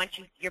once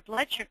your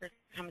blood sugar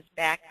comes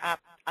back up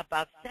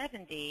above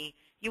 70,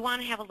 you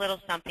want to have a little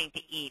something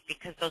to eat,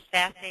 because those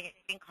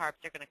fast-acting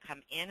carbs are going to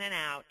come in and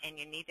out, and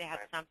you need to have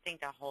something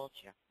to hold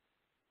you.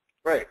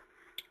 Right.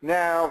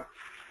 Now,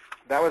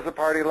 that was the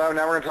party low.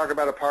 Now we're going to talk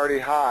about a party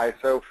high.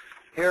 So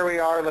here we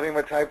are living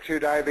with type 2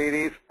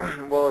 diabetes.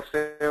 We'll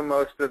assume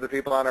most of the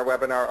people on our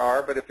webinar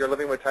are, but if you're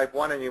living with type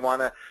 1 and you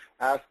want to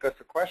ask us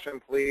a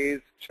question, please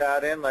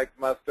chat in like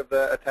most of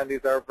the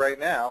attendees are right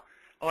now.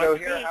 So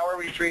here, how are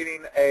we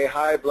treating a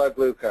high blood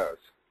glucose?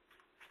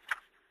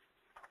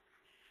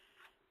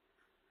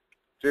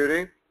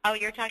 Judy? Oh,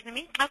 you're talking to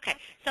me? Okay.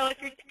 So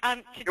if you're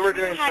you were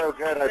doing so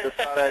good, I just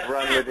thought I'd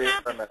run with you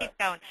for a minute. Keep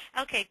going.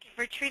 Okay,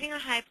 for treating a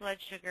high blood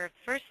sugar,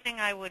 first thing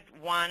I would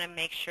want to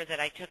make sure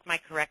that I took my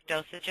correct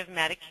dosage of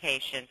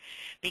medication,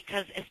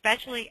 because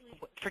especially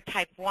for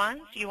type 1s,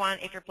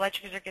 if your blood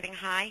sugars are getting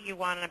high, you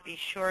want to be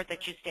sure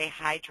that you stay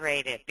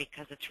hydrated,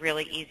 because it's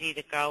really easy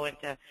to go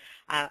into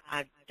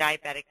a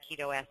diabetic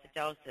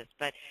ketoacidosis.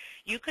 But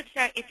you could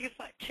start, if you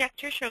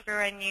checked your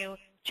sugar and you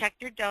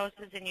checked your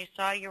doses and you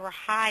saw you were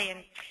high and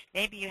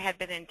maybe you had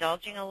been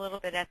indulging a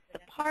little bit at the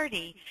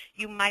party,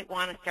 you might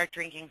want to start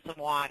drinking some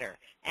water.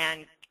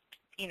 And,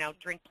 you know,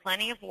 drink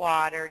plenty of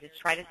water to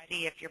try to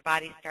see if your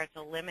body starts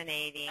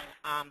eliminating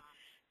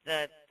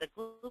the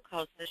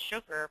glucose, the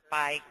sugar,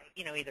 by,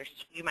 you know, either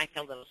you might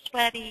feel a little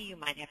sweaty, you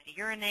might have to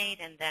urinate,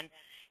 and then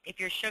if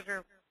your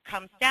sugar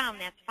comes down,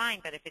 that's fine.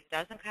 But if it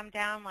doesn't come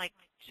down like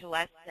to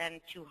less than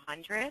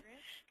 200,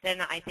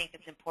 then I think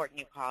it's important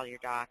you call your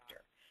doctor.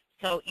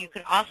 So you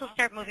could also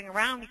start moving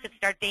around. You could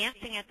start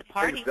dancing at the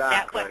party.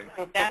 Exactly.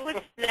 That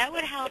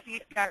would help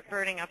you start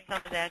burning up some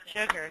of that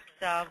sugar.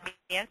 So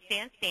dance,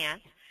 dance,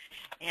 dance,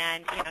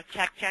 and you know,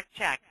 check, check,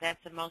 check.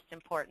 That's the most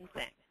important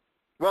thing.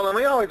 Well, and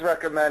we always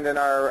recommend in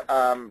our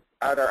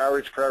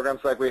outreach programs,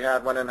 like we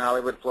had one in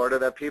Hollywood, Florida,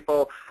 that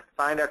people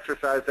find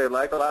exercise they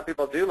like. A lot of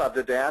people do love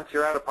to dance.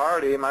 You're at a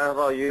party, you might as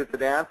well use the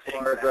dance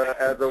floor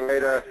as a way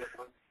to,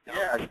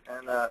 yeah,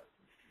 and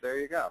there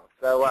you go.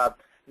 So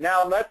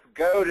now let's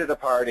go to the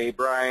party,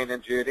 Brian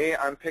and Judy.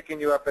 I'm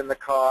picking you up in the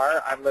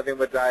car. I'm living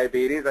with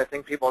diabetes. I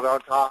think people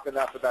don't talk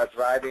enough about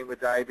driving with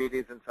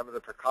diabetes and some of the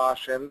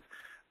precautions.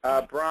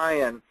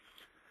 Brian,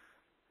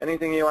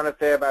 anything you want to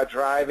say about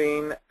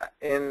driving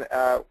in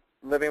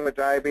living with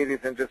diabetes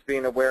and just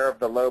being aware of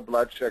the low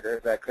blood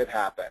sugars that could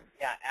happen?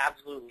 Yeah,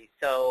 absolutely.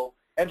 So,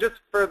 and just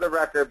for the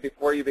record,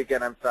 before you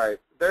begin, I'm sorry,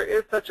 there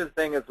is such a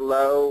thing as a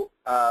low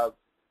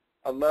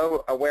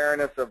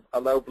awareness of a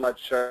low blood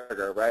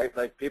sugar, right?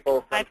 Like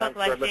people sometimes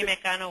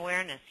hypoglycemic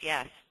unawareness,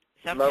 yes.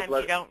 Sometimes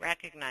you don't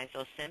recognize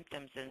those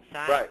symptoms and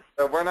signs. Right.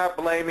 So we're not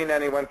blaming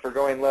anyone for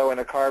going low in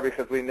a car,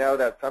 because we know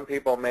that some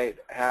people may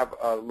have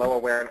a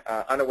low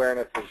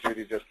unawareness, as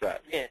Judy just said.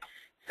 Yeah.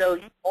 So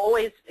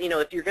always, you know,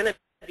 if you're going to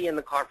be in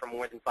the car for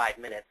more than 5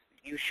 minutes,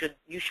 you should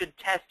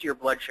test your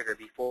blood sugar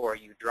before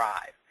you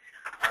drive.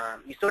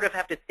 You sort of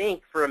have to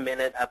think for a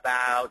minute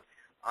about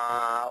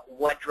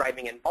what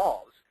driving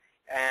involves.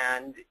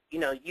 And, you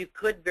know, you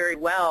could very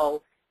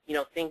well, you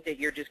know, think that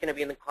you're just going to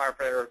be in the car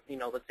for, you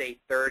know, let's say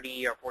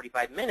 30 or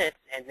 45 minutes,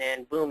 and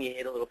then, boom, you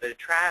hit a little bit of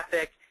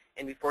traffic,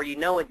 and before you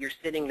know it, you're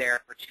sitting there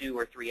for 2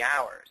 or 3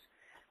 hours.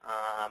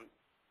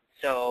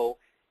 So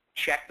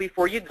check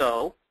before you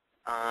go.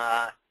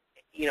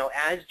 You know,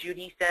 as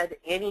Judy said,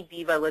 any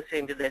diva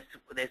listening to this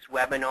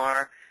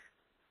webinar,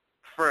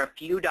 for a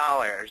few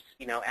dollars,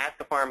 you know, at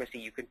the pharmacy,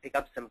 you can pick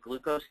up some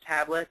glucose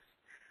tablets,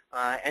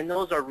 and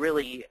those are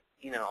really,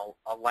 you know,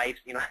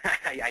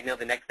 I know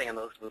the next thing on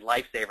those was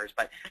lifesavers,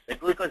 but the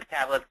glucose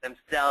tablets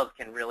themselves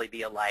can really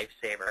be a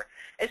lifesaver,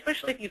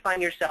 especially if you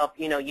find yourself,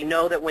 you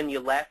know that when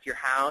you left your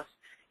house,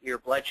 your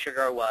blood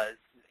sugar was,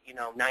 you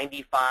know,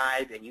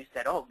 95, and you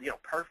said, oh, you know,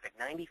 perfect,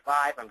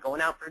 95, I'm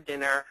going out for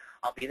dinner,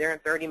 I'll be there in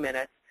 30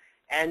 minutes,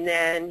 and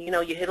then, you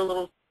know, you hit a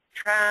little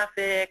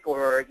traffic,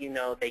 or, you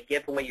know, they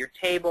give away your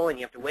table and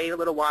you have to wait a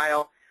little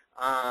while.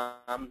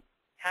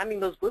 Having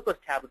those glucose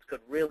tablets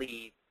could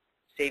really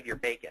save your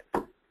bacon.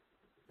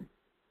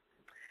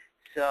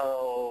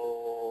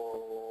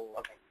 So,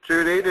 okay.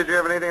 Judy, did you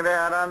have anything to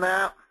add on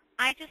that?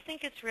 I just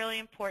think it's really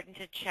important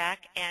to check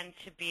and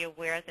to be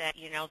aware that,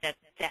 you know, that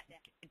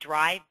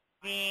driving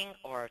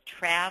or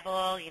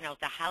travel. You know,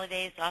 the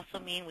holidays also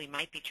mean we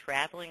might be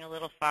traveling a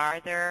little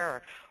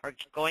farther or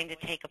going to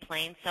take a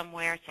plane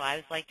somewhere. So I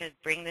always like to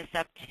bring this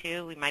up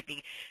too. We might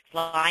be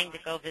flying to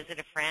go visit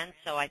a friend.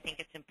 So I think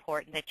it's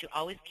important that you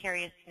always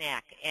carry a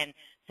snack and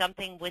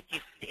something with you.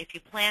 If you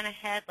plan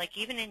ahead, like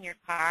even in your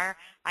car,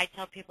 I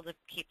tell people to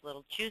keep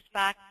little juice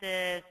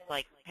boxes,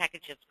 like a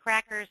package of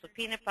crackers with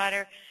peanut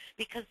butter,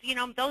 because, you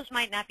know, those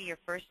might not be your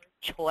first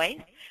choice,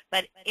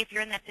 but if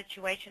you're in that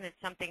situation,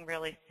 it's something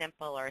really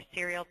simple, or a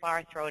cereal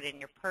bar, throw it in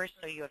your purse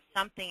so you have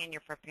something and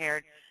you're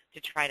prepared to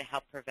try to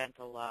help prevent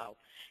a low.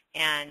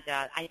 And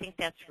I think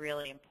that's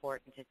really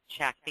important to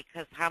check,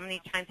 because how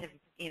many times have,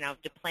 you know,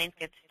 do planes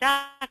get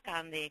stuck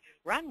on the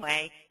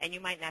runway and you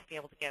might not be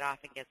able to get off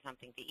and get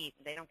something to eat,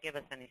 and they don't give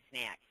us any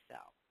snacks, so.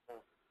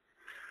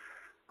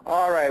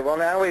 All right, well,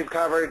 now we've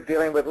covered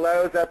dealing with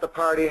lows at the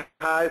party,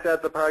 highs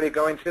at the party,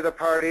 going to the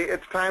party.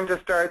 It's time to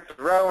start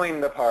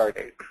throwing the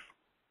party.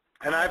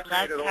 And I've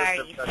created a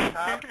list of the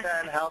top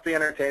 10 healthy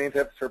entertaining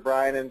tips for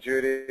Brian and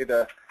Judy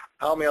to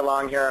help me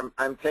along here.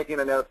 I'm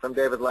taking a note from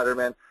David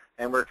Letterman,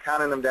 and we're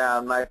counting them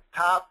down. My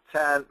top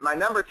 10, my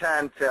number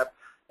 10 tip,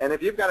 and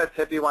if you've got a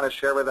tip you want to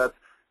share with us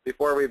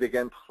before we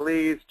begin,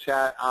 please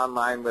chat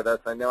online with us.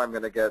 I know I'm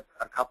going to get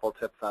a couple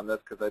tips on this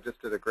because I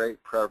just did a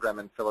great program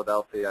in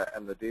Philadelphia,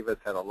 and the divas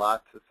had a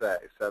lot to say.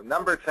 So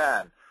number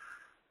 10,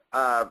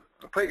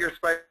 put your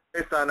spice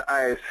on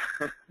ice.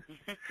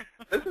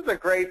 This is a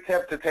great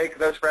tip to take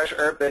those fresh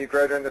herbs that you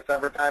grow during the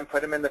summertime,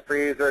 put them in the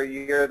freezer,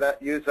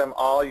 use them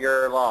all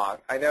year long.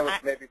 I know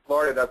maybe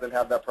Florida doesn't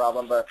have that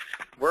problem, but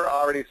we're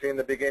already seeing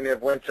the beginning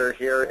of winter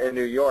here in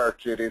New York,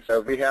 Judy,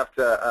 so we have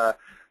to,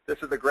 this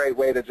is a great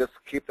way to just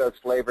keep those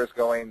flavors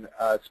going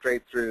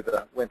straight through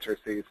the winter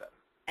season.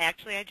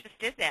 Actually, I just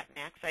did that,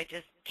 Max. I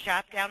just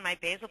chopped down my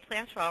basil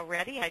plants were all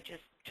ready. I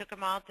just took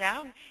them all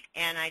down,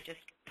 and I just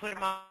put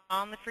them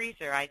all in the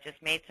freezer. I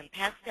just made some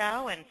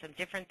pesto and some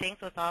different things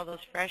with all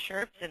those fresh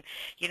herbs, and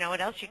you know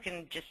what else? You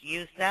can just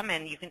use them,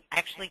 and you can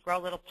actually grow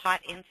a little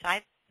pot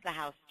inside the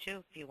house,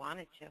 too, if you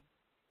wanted to.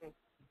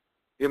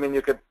 You mean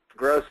you could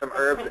grow some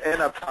herbs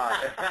in a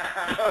pot?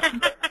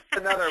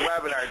 Another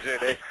webinar,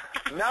 Judy.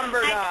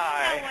 Number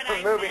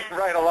 9, moving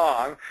right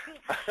along.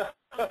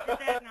 Oh, did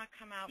that not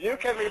come out? You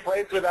can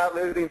replace without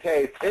losing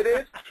taste. It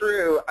is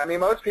true. I mean,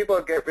 most people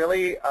get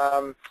really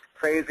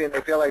crazy and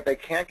they feel like they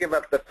can't give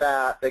up the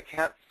fat, they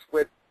can't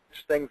switch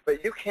things,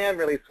 but you can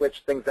really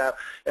switch things out.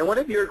 And one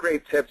of your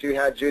great tips you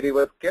had, Judy,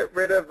 was get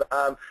rid of,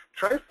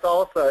 try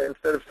salsa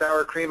instead of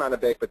sour cream on a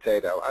baked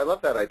potato. I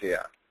love that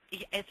idea.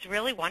 It's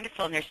really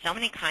wonderful, and there's so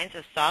many kinds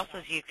of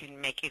salsas you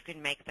can make. You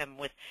can make them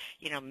with,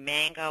 you know,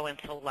 mango and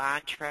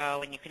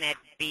cilantro, and you can add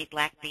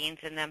black beans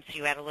in them, so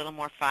you add a little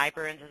more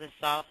fiber into the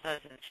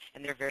salsas,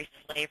 and they're very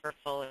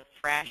flavorful and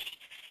fresh,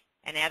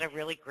 and add a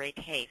really great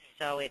taste.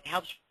 So it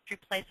helps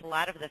replace a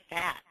lot of the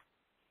fat.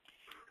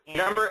 And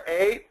number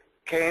 8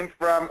 came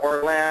from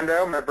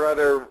Orlando. My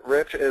brother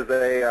Rich is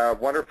a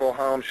wonderful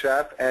home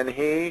chef, and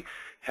he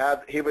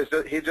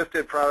just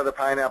did Prado the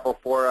Pineapple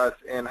for us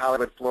in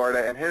Hollywood,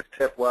 Florida, and his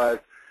tip was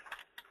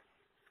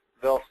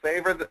they'll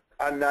savor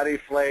a nutty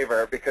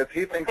flavor, because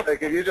he thinks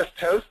like if you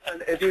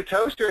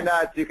toast your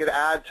nuts, you could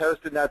add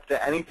toasted nuts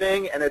to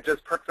anything, and it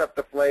just perks up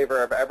the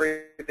flavor of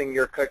everything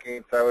you're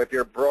cooking. So if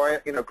you're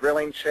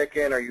grilling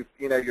chicken, or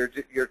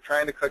you're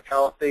trying to cook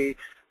healthy,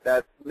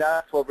 that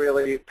nuts will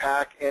really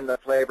pack in the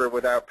flavor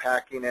without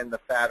packing in the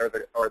fat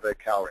or the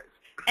calories.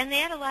 And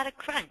they add a lot of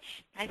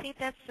crunch. I think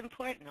that's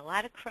important, a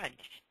lot of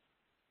crunch.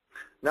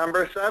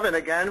 Number 7,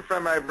 again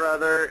from my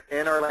brother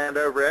in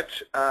Orlando,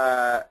 Rich,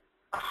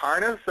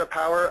 harness the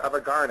power of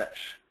a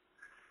garnish.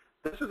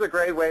 This is a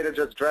great way to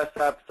just dress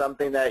up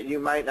something that you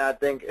might not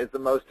think is the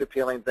most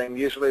appealing thing.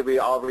 Usually we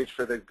all reach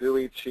for the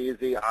gooey,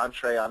 cheesy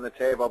entree on the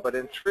table, but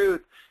in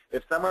truth,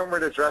 if someone were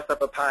to dress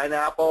up a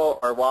pineapple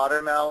or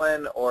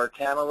watermelon or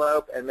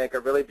cantaloupe and make a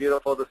really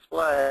beautiful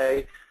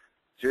display,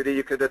 Judy,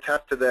 you could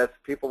attest to this,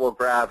 people will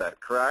grab it,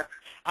 correct?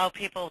 Oh,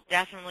 people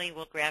definitely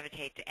will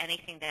gravitate to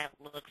anything that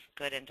looks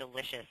good and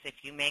delicious. If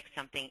you make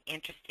something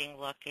interesting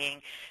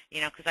looking,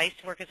 you know, because I used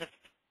to work as a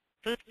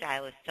food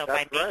stylist, so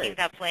by making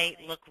that plate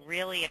look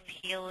really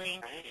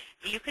appealing,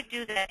 you could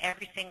do that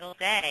every single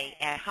day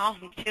at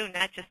home too,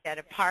 not just at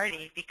a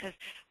party, because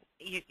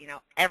you know,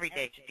 every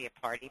day should be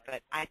a party,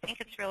 but I think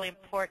it's really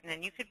important.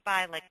 And you could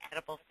buy like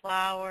edible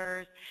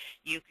flowers.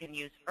 You can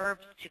use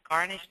herbs to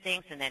garnish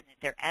things, and then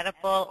they're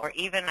edible. Or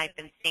even I've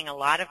been seeing a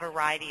lot of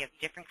variety of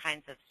different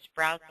kinds of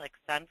sprouts, like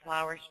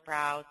sunflower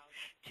sprouts,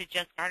 to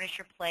just garnish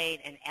your plate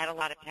and add a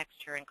lot of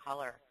texture and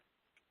color.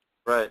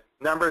 Right.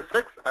 Number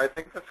 6, I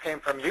think this came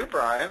from you,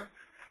 Brian.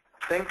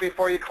 Think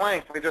before you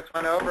clink. We just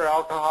went over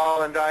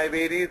alcohol and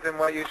diabetes and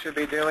what you should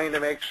be doing to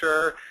make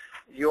sure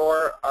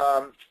you're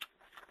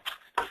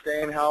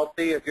staying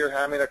healthy if you're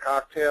having a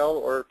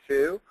cocktail or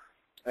two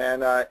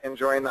and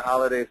enjoying the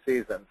holiday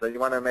season. So you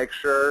want to make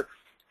sure, if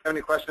you have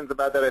any questions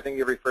about that, I think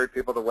you referred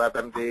people to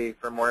WebMD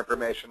for more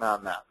information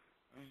on that.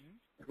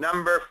 Mm-hmm.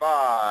 Number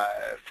 5.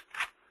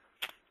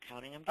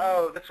 Counting them down.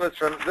 Oh,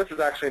 this is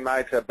actually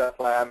my tip. That's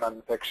why I'm on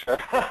the picture.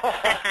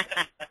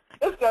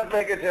 This does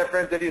make a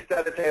difference if you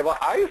set a table.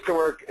 I used to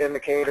work in the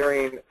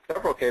catering,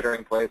 several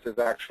catering places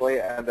actually,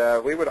 and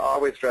we would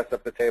always dress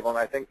up the table, and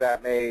I think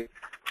that makes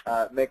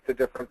a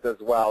difference as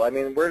well. I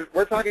mean,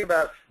 we're talking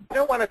about, you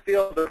don't want to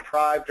feel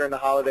deprived during the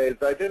holidays.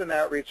 I did an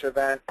outreach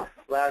event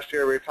last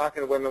year. We were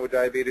talking to women with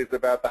diabetes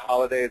about the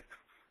holidays.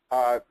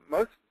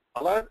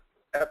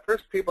 At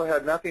first people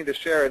had nothing to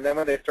share, and then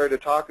when they started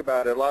to talk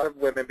about it, a lot of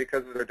women,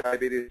 because of their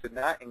diabetes, did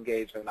not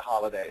engage in the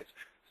holidays.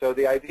 So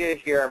the idea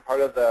here, and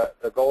part of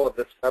the goal of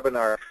this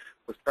webinar,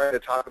 was trying to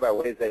talk about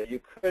ways that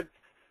you could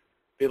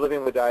be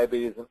living with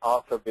diabetes and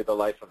also be the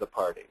life of the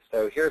party.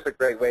 So here's a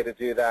great way to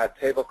do that.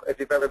 If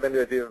you've ever been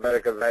to a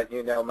Divabetic event,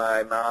 you know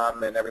my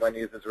mom and everyone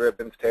uses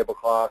ribbons,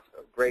 tablecloths,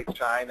 great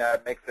china,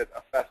 makes it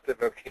a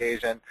festive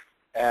occasion,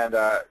 and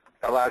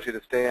allows you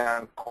to stay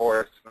on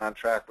course and on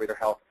track with your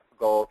health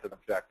goals and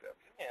objectives.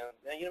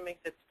 Yeah, you make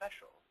it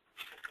special.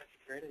 That's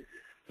a great idea.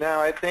 Now,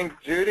 I think,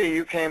 Judy,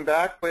 you came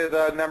back with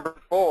number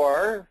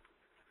 4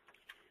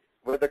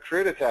 with the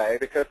crudité,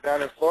 because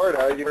down in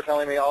Florida, you were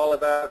telling me all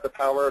about the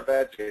power of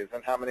veggies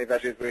and how many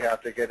veggies we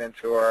have to get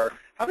into our,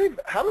 how many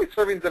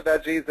servings of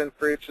veggies and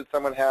fruit should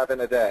someone have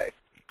in a day?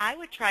 I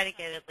would try to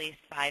get at least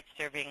 5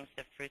 servings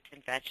of fruits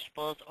and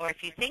vegetables, or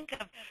if you think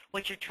of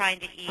what you're trying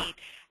to eat,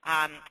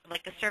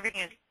 like a serving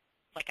is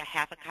like a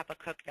half a cup of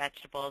cooked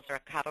vegetables or a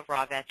cup of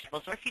raw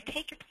vegetables. Or if you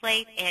take your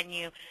plate and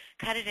you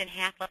cut it in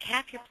half, like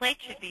half your plate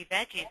should be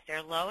veggies.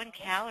 They're low in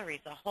calories.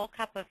 A whole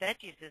cup of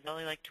veggies is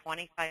only like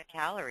 25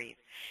 calories.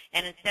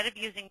 And instead of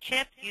using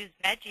chips, use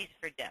veggies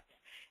for dips.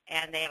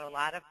 And they have a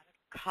lot of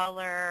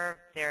color.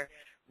 They're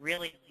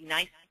really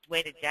nice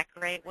way to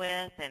decorate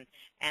with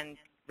and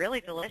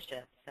really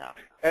delicious. So.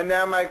 And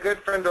now my good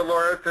friend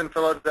Dolores in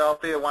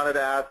Philadelphia wanted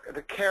to ask,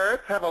 the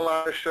carrots have a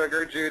lot of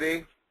sugar,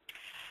 Judy?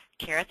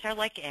 Carrots are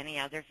like any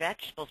other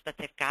vegetables, but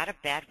they've got a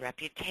bad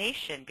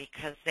reputation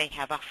because they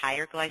have a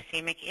higher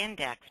glycemic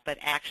index. But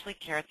actually,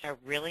 carrots are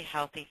really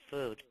healthy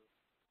food.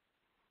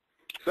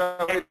 So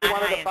if you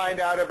wanted to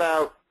find out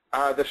about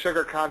the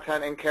sugar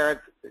content in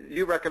carrots,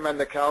 you recommend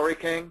the Calorie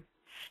King?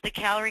 The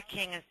Calorie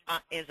King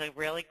is a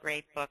really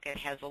great book. It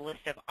has a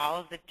list of all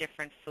of the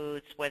different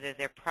foods, whether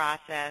they're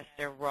processed,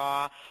 they're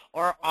raw,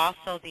 or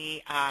also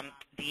the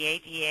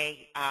ADA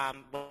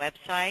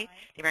website,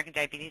 the American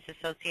Diabetes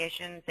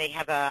Association. They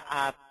have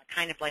a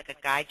kind of like a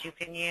guide you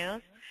can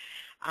use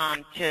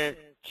to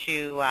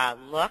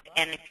look.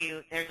 And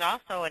there's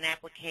also an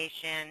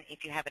application,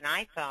 if you have an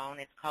iPhone,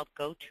 it's called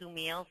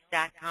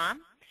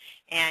GoToMeals.com.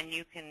 And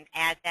you can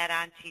add that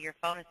onto your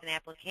phone as an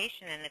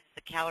application, and it's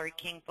the Calorie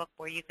King book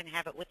where you can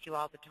have it with you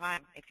all the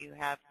time if you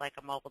have like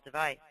a mobile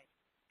device.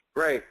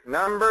 Great.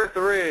 Number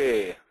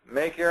 3,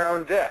 make your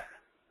own dip.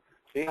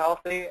 Be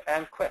healthy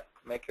and quick.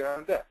 Make your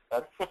own dip.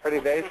 That's pretty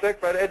basic,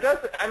 but it does.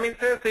 I mean,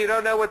 seriously, you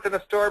don't know what's in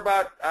a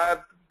store-bought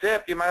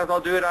dip. You might as well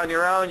do it on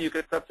your own. You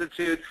could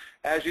substitute,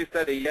 as you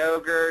said, a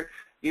yogurt,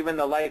 even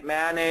the light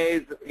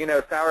mayonnaise. You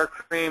know, sour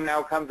cream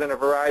now comes in a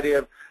variety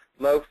of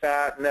low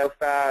fat, no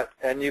fat,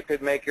 and you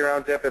could make your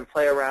own dip and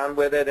play around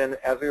with it. And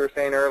as we were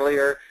saying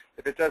earlier,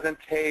 if it doesn't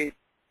taste,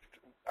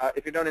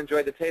 if you don't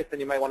enjoy the taste, then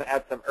you might want to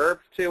add some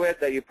herbs to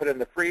it that you put in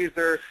the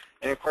freezer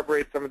and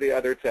incorporate some of the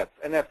other tips.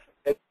 And if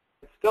it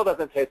still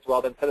doesn't taste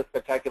well, then set a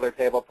spectacular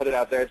table, put it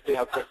out there, and see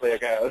how quickly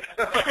it goes.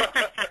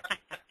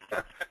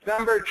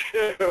 Number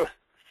 2,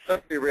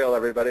 let's be real,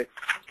 everybody.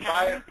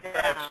 Buy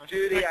fresh.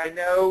 Judy, I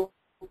know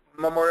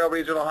Memorial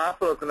Regional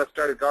Hospital is going to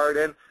start a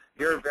garden.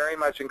 You're very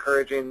much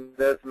encouraging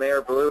this.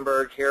 Mayor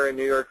Bloomberg here in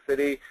New York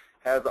City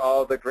has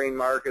all the green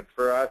markets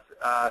for us.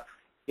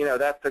 You know,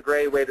 that's a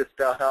great way to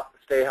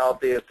stay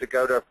healthy, is to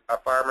go to a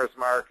farmer's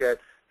market,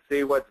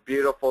 see what's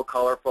beautiful,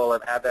 colorful,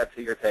 and add that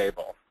to your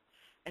table.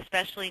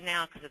 Especially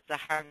now because it's the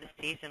harvest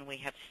season, we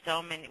have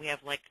so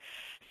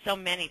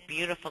many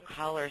beautiful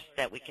colors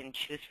that we can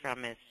choose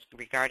from as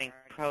regarding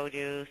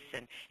produce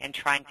and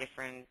trying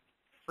different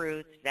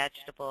fruits,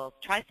 vegetables.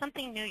 Try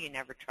something new you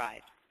never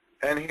tried.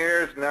 And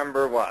here's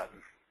number 1.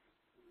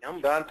 Yum.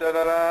 Dun, da,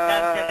 da, da.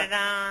 Dun, da, da,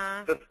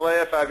 da. Display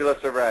a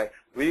fabulous array.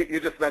 You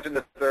just mentioned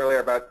this earlier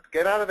about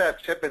get out of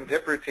that chip and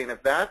dip routine.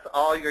 If that's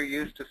all you're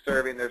used to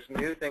serving, there's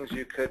new things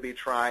you could be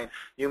trying.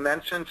 You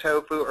mentioned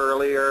tofu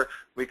earlier.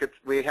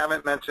 We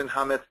haven't mentioned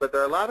hummus, but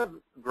there are a lot of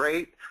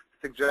great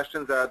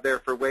suggestions out there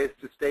for ways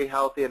to stay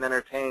healthy and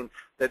entertained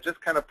that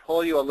just kind of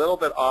pull you a little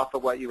bit off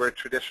of what you were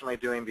traditionally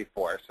doing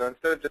before. So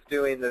instead of just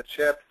doing the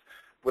chips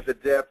with the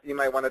dip, you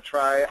might want to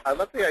try, I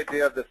love the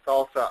idea of the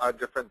salsa on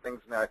different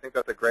things now. I think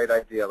that's a great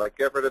idea. Like,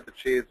 get rid of the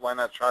cheese, why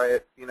not try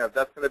it? You know,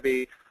 that's going to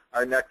be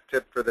our next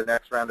tip for the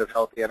next round of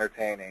healthy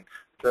entertaining.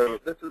 So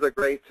this is a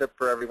great tip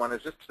for everyone,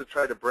 is just to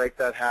try to break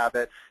that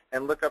habit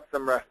and look up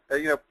some,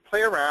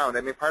 play around.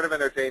 I mean, part of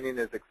entertaining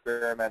is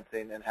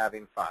experimenting and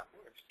having fun.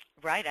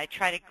 Right. I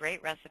tried a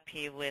great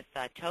recipe with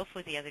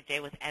tofu the other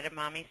day with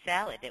edamame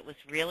salad. It was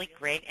really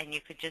great, and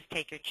you could just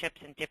take your chips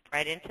and dip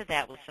right into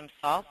that with some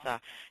salsa.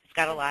 It's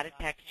got a lot of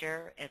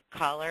texture, it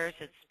colors.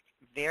 It's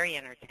very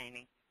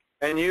entertaining.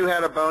 And you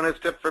had a bonus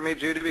tip for me,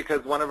 Judy,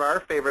 because one of our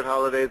favorite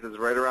holidays is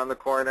right around the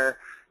corner.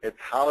 It's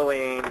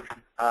Halloween.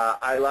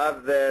 I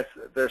love this.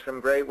 There's some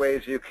great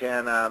ways you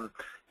can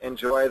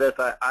enjoy this.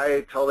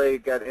 I totally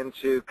get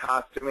into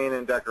costuming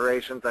and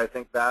decorations. I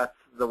think that's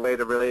the way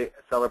to really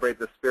celebrate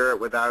the spirit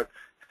without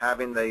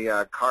having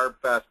the Carb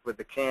Fest with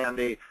the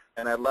candy.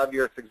 And I love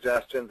your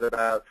suggestions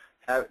about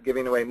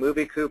giving away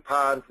movie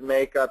coupons,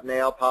 makeup,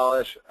 nail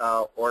polish,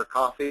 or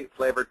coffee,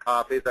 flavored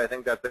coffees. I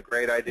think that's a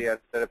great idea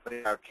instead of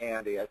putting out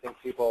candy. I think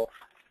people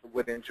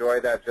would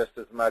enjoy that just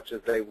as much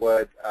as they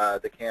would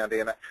the candy.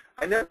 And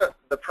I know that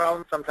the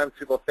problem sometimes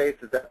people face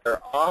is at their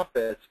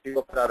office,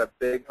 people put out a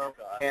big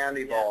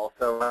candy bowl.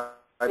 So,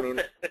 I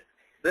mean,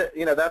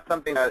 that's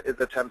something that is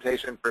a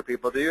temptation for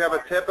people. Do you have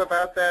a tip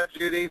about that,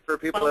 Judy, for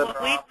people in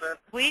their office?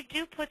 We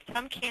do put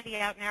some candy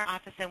out in our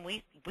office, and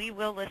we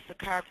will list the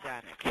carbs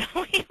on it.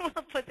 So we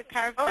will put the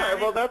carbs on it. All right,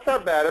 well, that's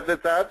not bad. If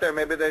it's out there,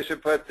 maybe they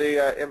should put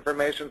the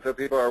information so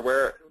people are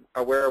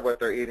aware of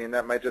what they're eating.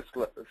 That might just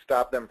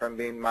stop them from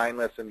being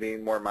mindless and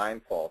being more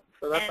mindful.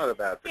 So that's not a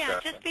bad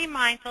suggestion. Yeah, just be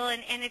mindful,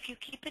 and if you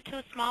keep it to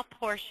a small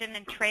portion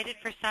and trade it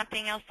for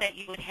something else that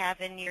you would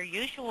have in your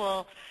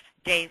usual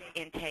day's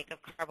intake of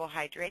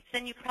carbohydrates,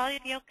 then you'd probably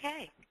be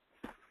okay.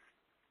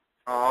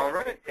 All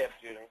right.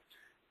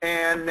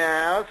 And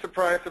now,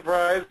 surprise,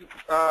 surprise,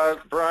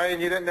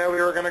 Brian, you didn't know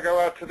we were going to go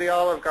out to the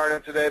Olive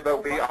Garden today,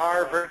 but we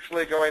are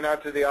virtually going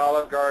out to the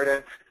Olive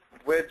Garden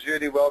with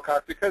Judy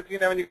Wilcox because,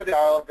 when you go to the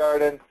Olive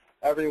Garden,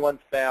 everyone's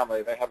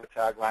family. They have a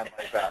tagline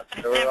like that.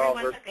 So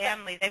everyone's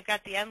family. They've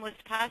got the endless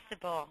pasta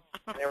bowl.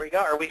 There we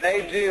go.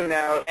 They do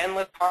now.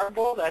 Endless carb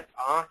bowl? That's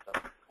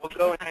awesome. We'll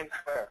go in Times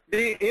Square.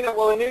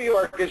 Well, in New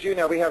York, as you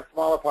know, we have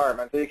small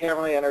apartments, so you can't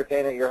really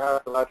entertain at your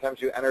house. A lot of times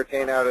you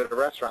entertain out at a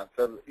restaurant.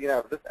 So,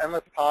 this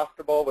endless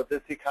pasta bowl with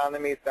this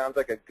economy sounds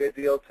like a good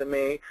deal to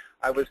me.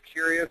 I was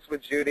curious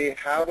with Judy,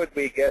 how would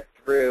we get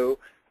through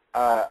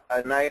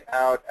a night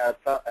out at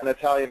an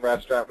Italian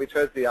restaurant? We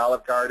chose the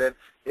Olive Garden.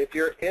 If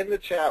you're in the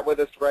chat with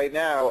us right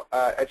now,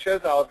 I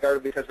chose Olive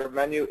Garden because our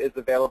menu is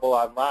available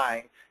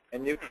online,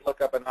 and you can look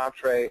up an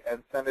entree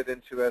and send it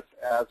in to us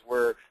as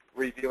we're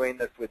reviewing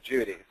this with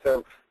Judy.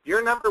 So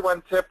your number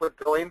one tip with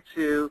going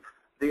to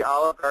the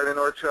Olive Garden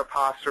or to a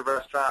pasta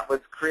restaurant was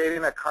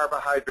creating a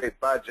carbohydrate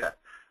budget.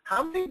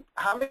 How many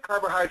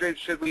carbohydrates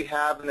should we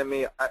have in a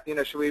meal?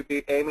 Should we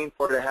be aiming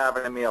for to have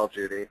in a meal,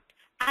 Judy?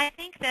 I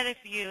think that if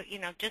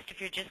if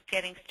you're just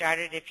getting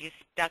started, if you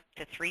stuck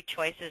to 3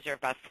 choices or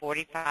about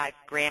 45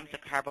 grams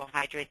of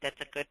carbohydrate, that's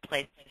a good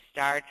place to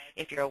start.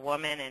 If you're a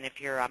woman and if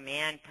you're a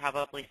man,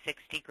 probably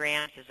 60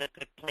 grams is a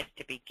good place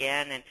to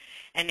begin.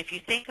 And if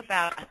you think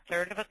about a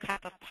third of a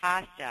cup of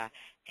pasta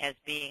as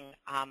being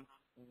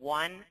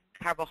one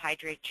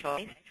carbohydrate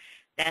choice,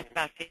 that's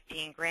about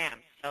 15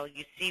 grams. So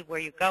you see where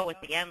you go with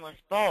the endless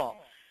bowl.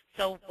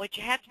 So what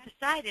you have to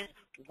decide is,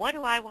 how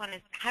do I want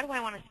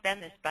to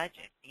spend this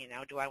budget?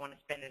 Do I want to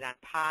spend it on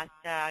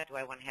pasta? Do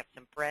I want to have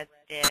some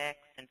breadsticks?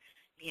 And,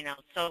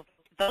 so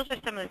those are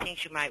some of the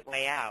things you might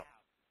weigh out.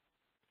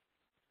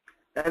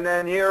 And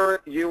then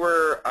you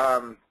were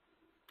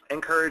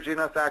encouraging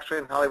us actually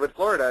in Hollywood,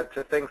 Florida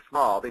to think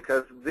small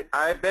because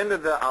I've been to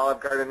the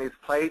Olive Garden. These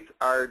plates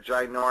are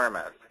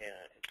ginormous. Yeah.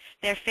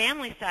 They're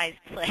family-sized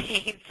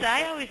plates.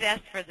 I always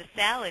ask for the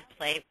salad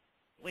plate,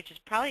 which is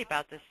probably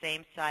about the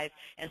same size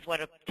as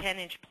what a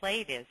 10-inch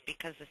plate is,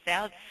 because the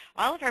salad,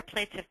 all of our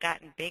plates have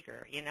gotten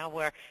bigger,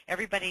 where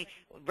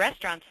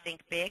restaurants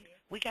think big,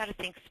 we got to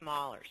think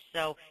smaller.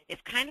 So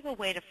it's kind of a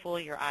way to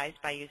fool your eyes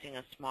by using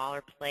a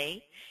smaller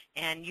plate,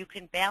 and you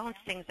can balance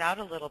things out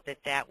a little bit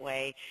that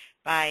way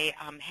by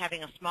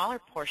having a smaller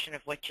portion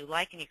of what you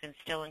like, and you can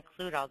still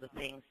include all the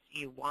things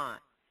you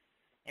want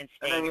and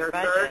stay in your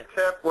budget. And your third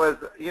tip was,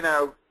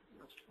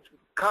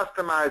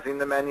 customizing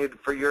the menu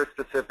for your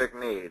specific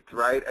needs,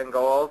 right, and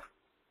goals?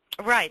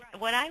 Right.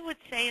 What I would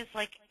say is,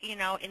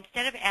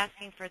 instead of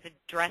asking for the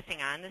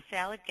dressing on the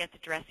salad, get the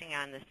dressing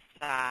on the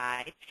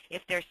side.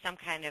 If there's some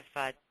kind of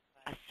a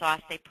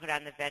sauce they put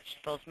on the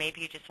vegetables,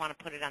 maybe you just want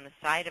to put it on the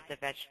side of the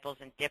vegetables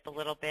and dip a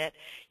little bit.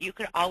 You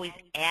could always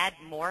add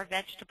more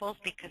vegetables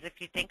because if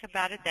you think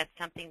about it, that's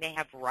something they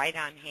have right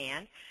on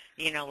hand,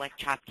 like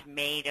chopped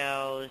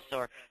tomatoes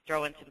or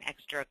throw in some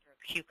extra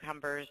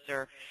cucumbers,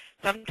 or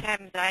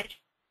sometimes I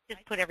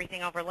just put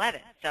everything over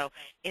lettuce. So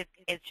it's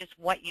just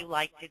what you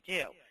like to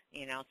do,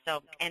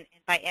 So, and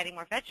by adding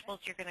more vegetables,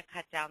 you're going to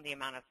cut down the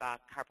amount of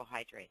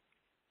carbohydrates.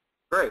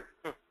 Great.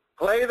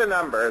 Play the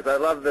numbers. I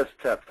love this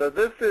tip. So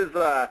this is,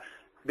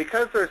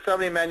 because there's so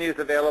many menus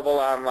available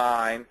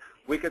online,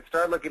 we could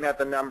start looking at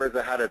the numbers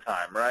ahead of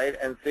time, right,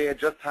 and see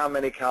just how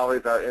many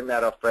calories are in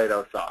that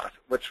Alfredo sauce,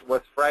 which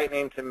was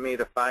frightening to me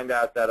to find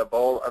out that a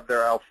bowl of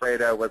their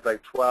Alfredo was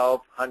like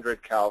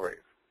 1,200 calories.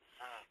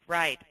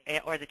 Right,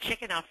 or the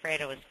chicken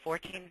Alfredo is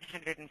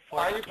 1,440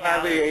 calories. I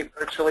probably ate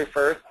virtually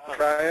first,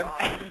 Brian.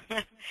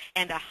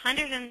 And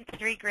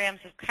 103 grams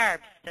of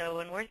carbs. So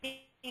when we're thinking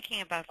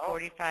thinking about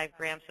 45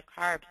 grams of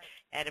carbs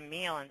at a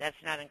meal, and that's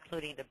not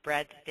including the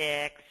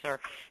breadsticks or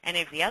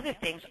any of the other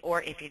things,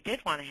 or if you did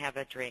want to have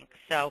a drink.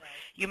 So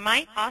you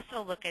might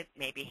also look at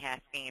maybe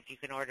asking if you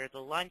can order the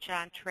lunch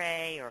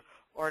entree or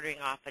ordering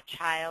off a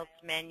child's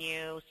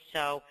menu.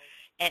 So,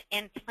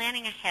 and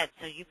planning ahead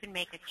so you can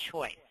make a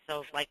choice.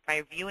 So like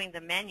by viewing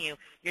the menu,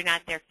 you're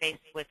not there faced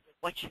with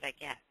what should I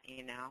get,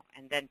 you know,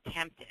 and then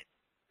tempted.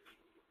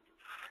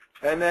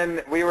 And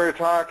then we were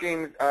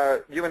talking,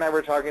 you and I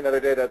were talking the other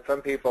day that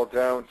some people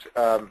don't,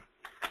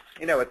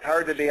 you know, it's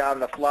hard to be on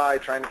the fly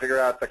trying to figure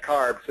out the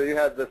carbs. So you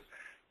had this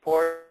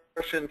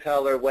portion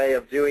teller way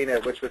of doing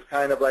it, which was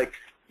kind of like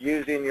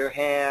using your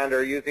hand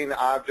or using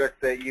objects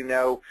that you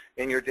know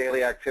in your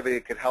daily activity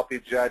could help you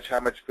judge how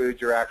much food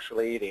you're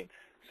actually eating.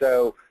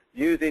 So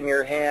using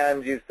your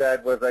hand, you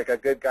said, was like a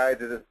good guide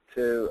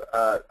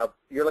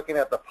you're looking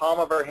at the palm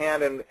of our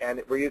hand,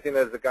 and we're using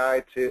it as a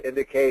guide to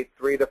indicate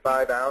 3 to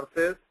 5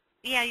 ounces.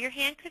 Yeah, your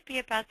hand could be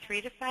about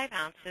 3 to 5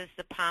 ounces,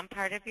 the palm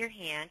part of your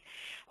hand.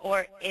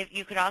 Or if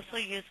you could also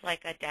use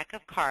like a deck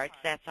of cards,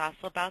 that's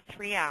also about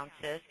 3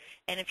 ounces.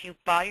 And if you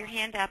ball your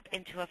hand up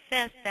into a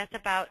fist, that's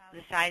about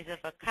the size of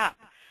a cup.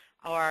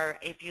 Or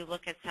if you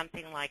look at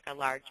something like a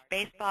large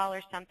baseball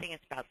or something,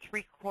 it's about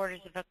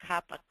 3/4 of a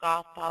cup, a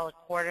golf ball,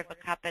 1/4 of a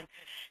cup. And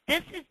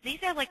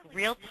these are like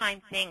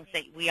real-time things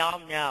that we all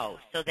know,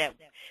 so that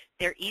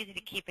they're easy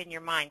to keep in your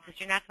mind, because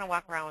you're not going to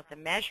walk around with a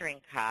measuring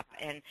cup.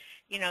 And,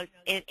 you know,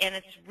 and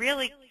it's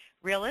really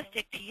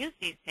realistic to use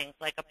these things.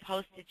 Like a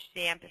postage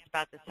stamp is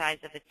about the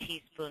size of a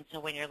teaspoon, so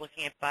when you're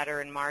looking at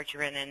butter and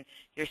margarine and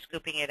you're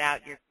scooping it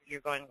out,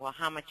 you're going, well,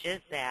 how much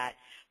is that?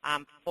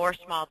 4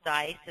 small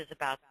dice is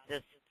about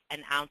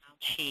an ounce of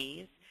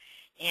cheese.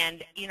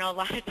 And, you know, a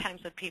lot of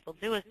times what people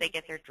do is they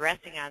get their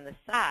dressing on the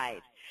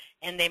side,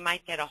 and they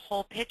might get a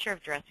whole pitcher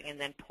of dressing and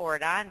then pour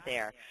it on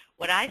there.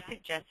 What I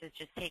suggest is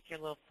just take your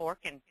little fork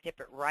and dip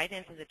it right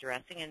into the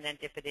dressing and then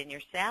dip it in your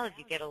salad.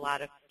 You get a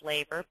lot of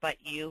flavor, but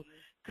you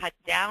cut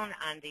down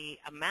on the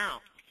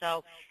amount.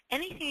 So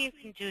anything you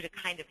can do to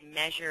kind of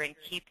measure and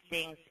keep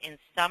things in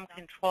some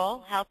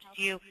control helps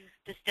you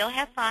to still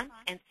have fun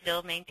and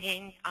still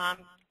maintain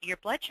your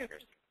blood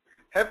sugars.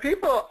 Have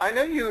people, I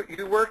know you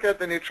work at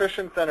the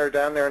Nutrition Center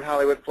down there in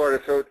Hollywood,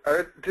 Florida, so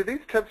do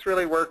these tips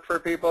really work for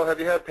people? Have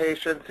you had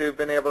patients who've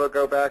been able to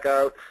go back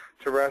out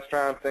to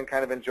restaurants and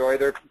kind of enjoy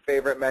their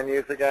favorite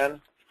menus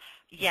again?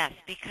 Yes,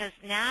 because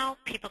now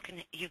people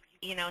can, you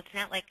know, it's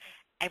not like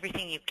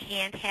everything you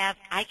can't have.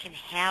 I can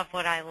have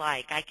what I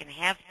like. I can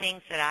have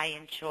things that I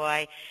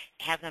enjoy,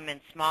 have them in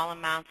small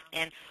amounts.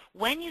 And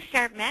when you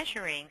start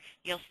measuring,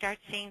 you'll start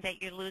seeing that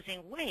you're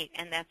losing weight.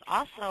 And that's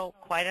also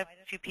quite a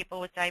few people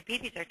with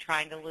diabetes are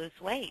trying to lose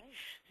weight.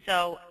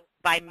 So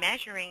by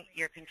measuring,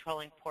 you're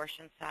controlling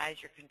portion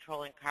size, you're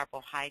controlling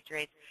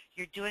carbohydrates,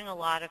 you're doing a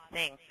lot of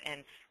things.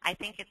 And I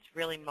think it's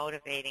really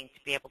motivating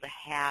to be able to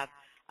have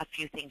a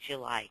few things you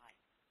like.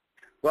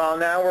 Well,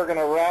 now we're going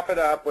to wrap it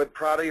up with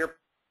Proud of Your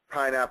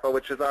Pineapple,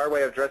 which is our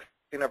way of dressing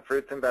up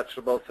fruits and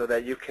vegetables so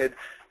that you could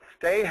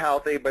stay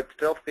healthy but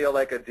still feel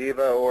like a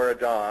diva or a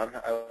don.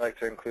 I like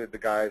to include the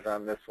guys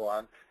on this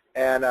one.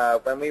 And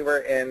when we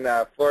were in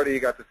Florida, you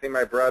got to see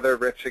my brother,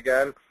 Rich,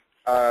 again,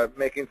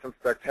 making some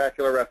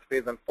spectacular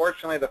recipes.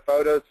 Unfortunately, the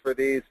photos for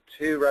these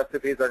 2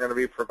 recipes I'm going to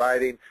be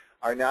providing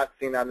are not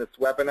seen on this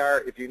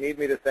webinar. If you need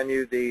me to send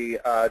you the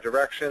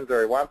directions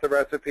or you want the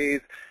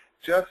recipes,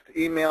 just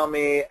email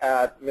me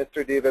at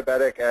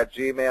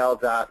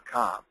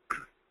mrdivabetic@gmail.com.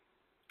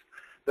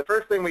 The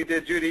first thing we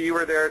did, Judy, you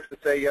were there to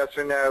say yes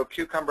or no,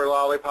 cucumber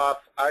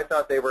lollipops. I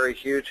thought they were a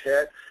huge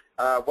hit.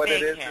 What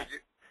it is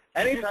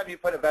anytime you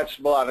put a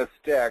vegetable on a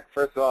stick,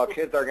 first of all,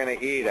 kids are going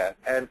to eat it.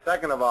 And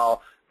second of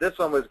all, this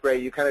one was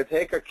great. You kind of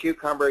take a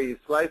cucumber, you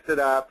slice it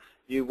up,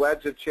 you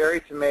wedge a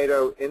cherry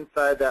tomato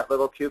inside that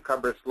little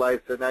cucumber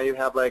slice, so now you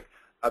have like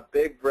a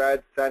big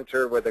red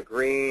center with a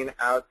green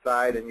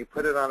outside, and you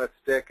put it on a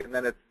stick, and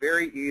then it's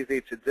very easy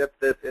to dip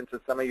this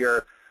into some of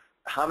your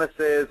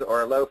hummuses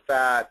or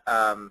low-fat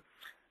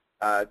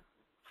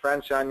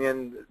French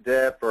onion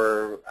dip,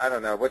 or I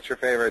don't know, what's your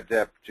favorite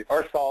dip?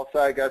 Or salsa,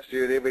 I guess,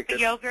 Judy.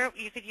 Yogurt,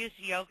 you could use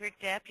yogurt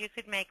dip. You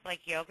could make like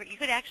yogurt. You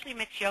could actually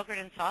mix yogurt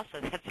and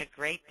salsa. That's a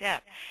great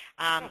dip.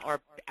 Or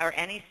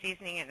any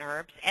seasoning and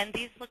herbs. And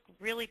these look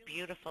really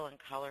beautiful and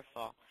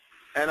colorful.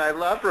 And I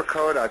love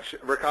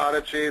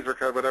ricotta cheese,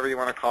 ricotta, whatever you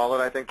want to call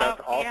it. I think that's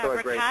also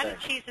a great thing. Ricotta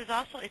cheese is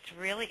also, it's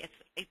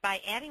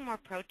by adding more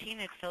protein,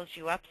 it fills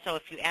you up. So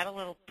if you add a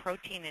little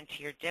protein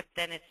into your dip,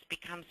 then it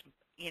becomes,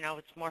 you know,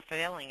 it's more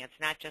filling. It's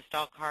not just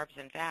all carbs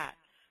and fat.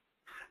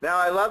 Now,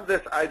 I love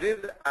this. I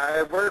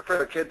work for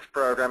the kids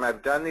program.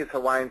 I've done these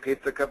Hawaiian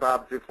pizza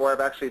kebabs before. I've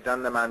actually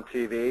done them on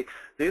TV.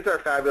 These are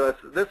fabulous.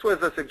 This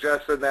was a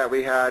suggestion that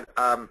we had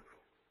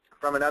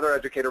from another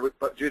educator.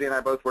 Judy and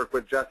I both work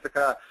with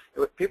Jessica.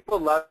 People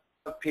love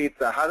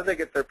pizza. How do they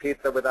get their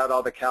pizza without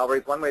all the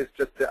calories? One way is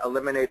just to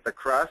eliminate the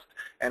crust.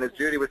 And as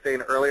Judy was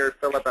saying earlier,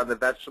 fill up on the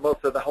vegetables.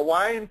 So the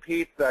Hawaiian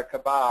pizza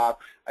kebab,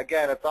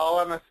 again, it's all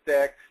on a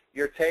stick.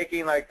 You're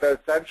taking like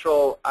the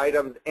central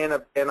items in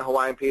a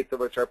Hawaiian pizza,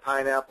 which are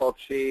pineapple,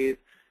 cheese,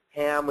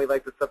 ham. We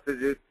like to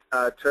substitute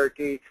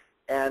turkey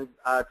and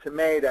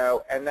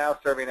tomato, and now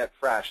serving it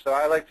fresh. So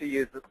I like to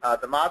use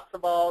the matzo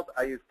balls.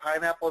 I use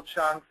pineapple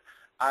chunks.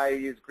 I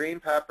use green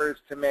peppers,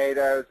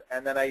 tomatoes,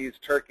 and then I use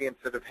turkey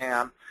instead of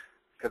ham,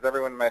 because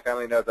everyone in my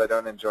family knows I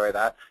don't enjoy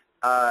that.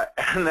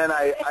 And then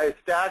I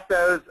stack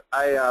those.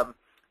 I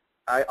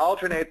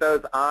alternate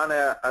those on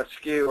a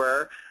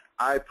skewer.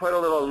 I put a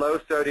little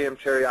low-sodium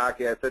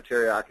teriyaki. I said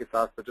teriyaki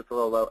sauce, but just a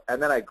little low.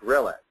 And then I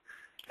grill it.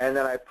 And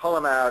then I pull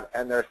them out,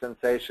 and they're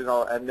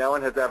sensational. And no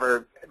one has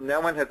ever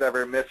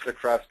missed a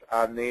crust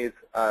on these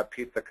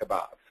pizza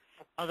kebabs.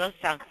 Oh, those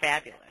sound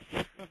fabulous.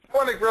 I don't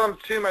want to grill them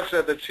too much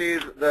that the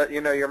cheese,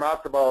 your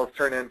matzo balls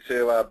turn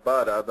into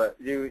butter, but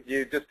you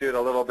just do it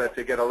a little bit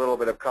to get a little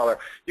bit of color.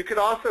 You could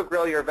also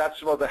grill your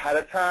vegetables ahead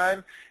of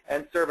time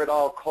and serve it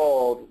all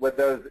cold with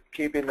those,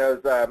 keeping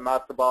those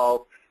matzo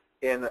balls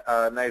in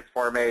a nice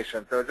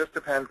formation. So it just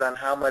depends on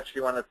how much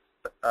you want to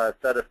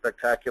set a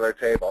spectacular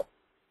table.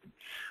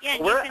 Yeah,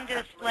 and you can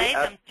display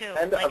them too.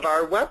 End of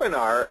our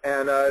webinar,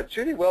 and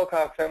Judy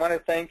Wilcox, I want to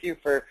thank you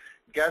for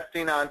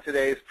guesting on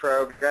today's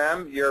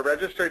program. You're a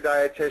registered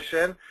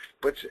dietitian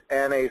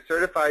and a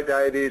certified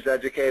diabetes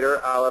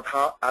educator out of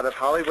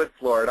Hollywood,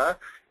 Florida.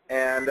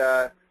 And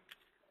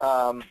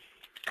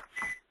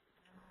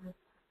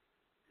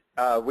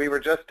we were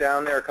just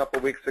down there a couple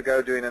weeks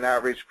ago doing an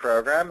outreach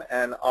program,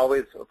 and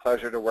always a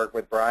pleasure to work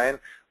with Brian.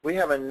 We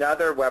have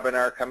another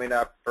webinar coming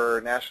up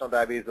for National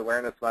Diabetes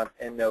Awareness Month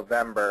in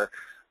November.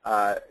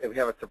 We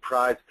have a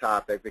surprise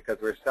topic because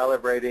we're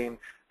celebrating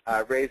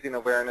Raising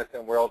Awareness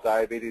in World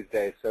Diabetes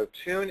Day. So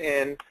tune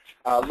in,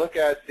 look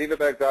at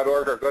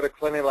divabeg.org or go to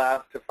Clinic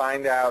Labs to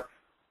find out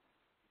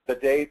the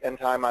date and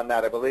time on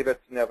that. I believe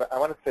it's I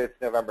want to say it's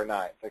November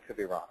 9th. I could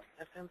be wrong.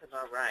 That sounds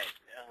about right.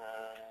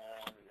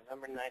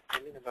 November 9th,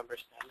 maybe November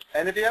 7th.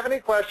 And if you have any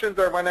questions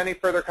or want any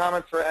further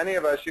comments for any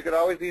of us, you could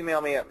always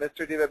email me at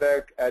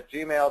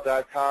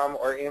mrdivabeg@gmail.com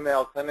or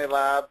email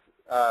cliniclabs.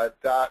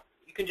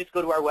 You can just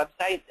go to our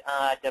website,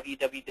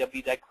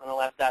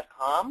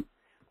 www.cliniclabs.com.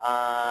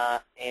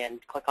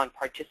 And click on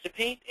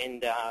Participate,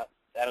 and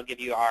that'll give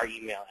you our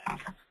email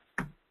address.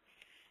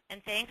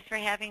 And thanks for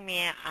having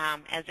me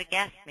as a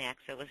guest,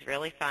 Max. It was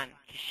really fun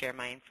to share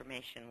my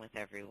information with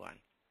everyone.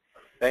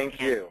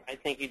 Thank you. I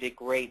think you did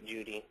great,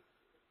 Judy.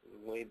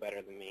 Way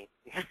better than me.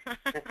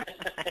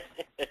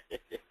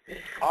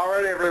 All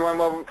right, everyone.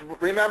 Well,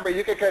 remember,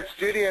 you can catch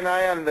Judy and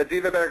I on the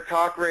DivaBeg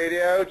Talk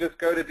Radio. Just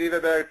go to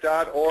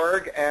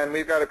divabeg.org, and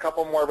we've got a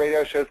couple more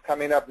radio shows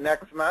coming up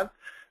next month.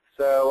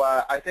 So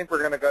I think we're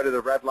going to go to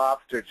the Red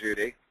Lobster,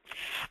 Judy.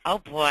 Oh,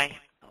 boy.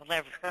 We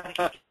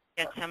could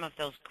get some of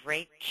those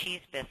great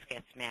cheese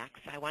biscuits, Max.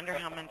 I wonder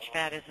how much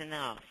fat is in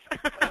those.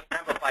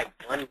 Have a bite,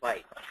 one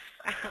bite.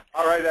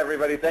 All right,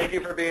 everybody. Thank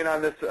you for being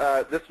on this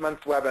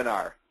month's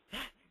webinar.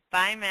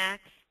 Bye,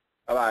 Max.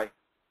 Bye-bye.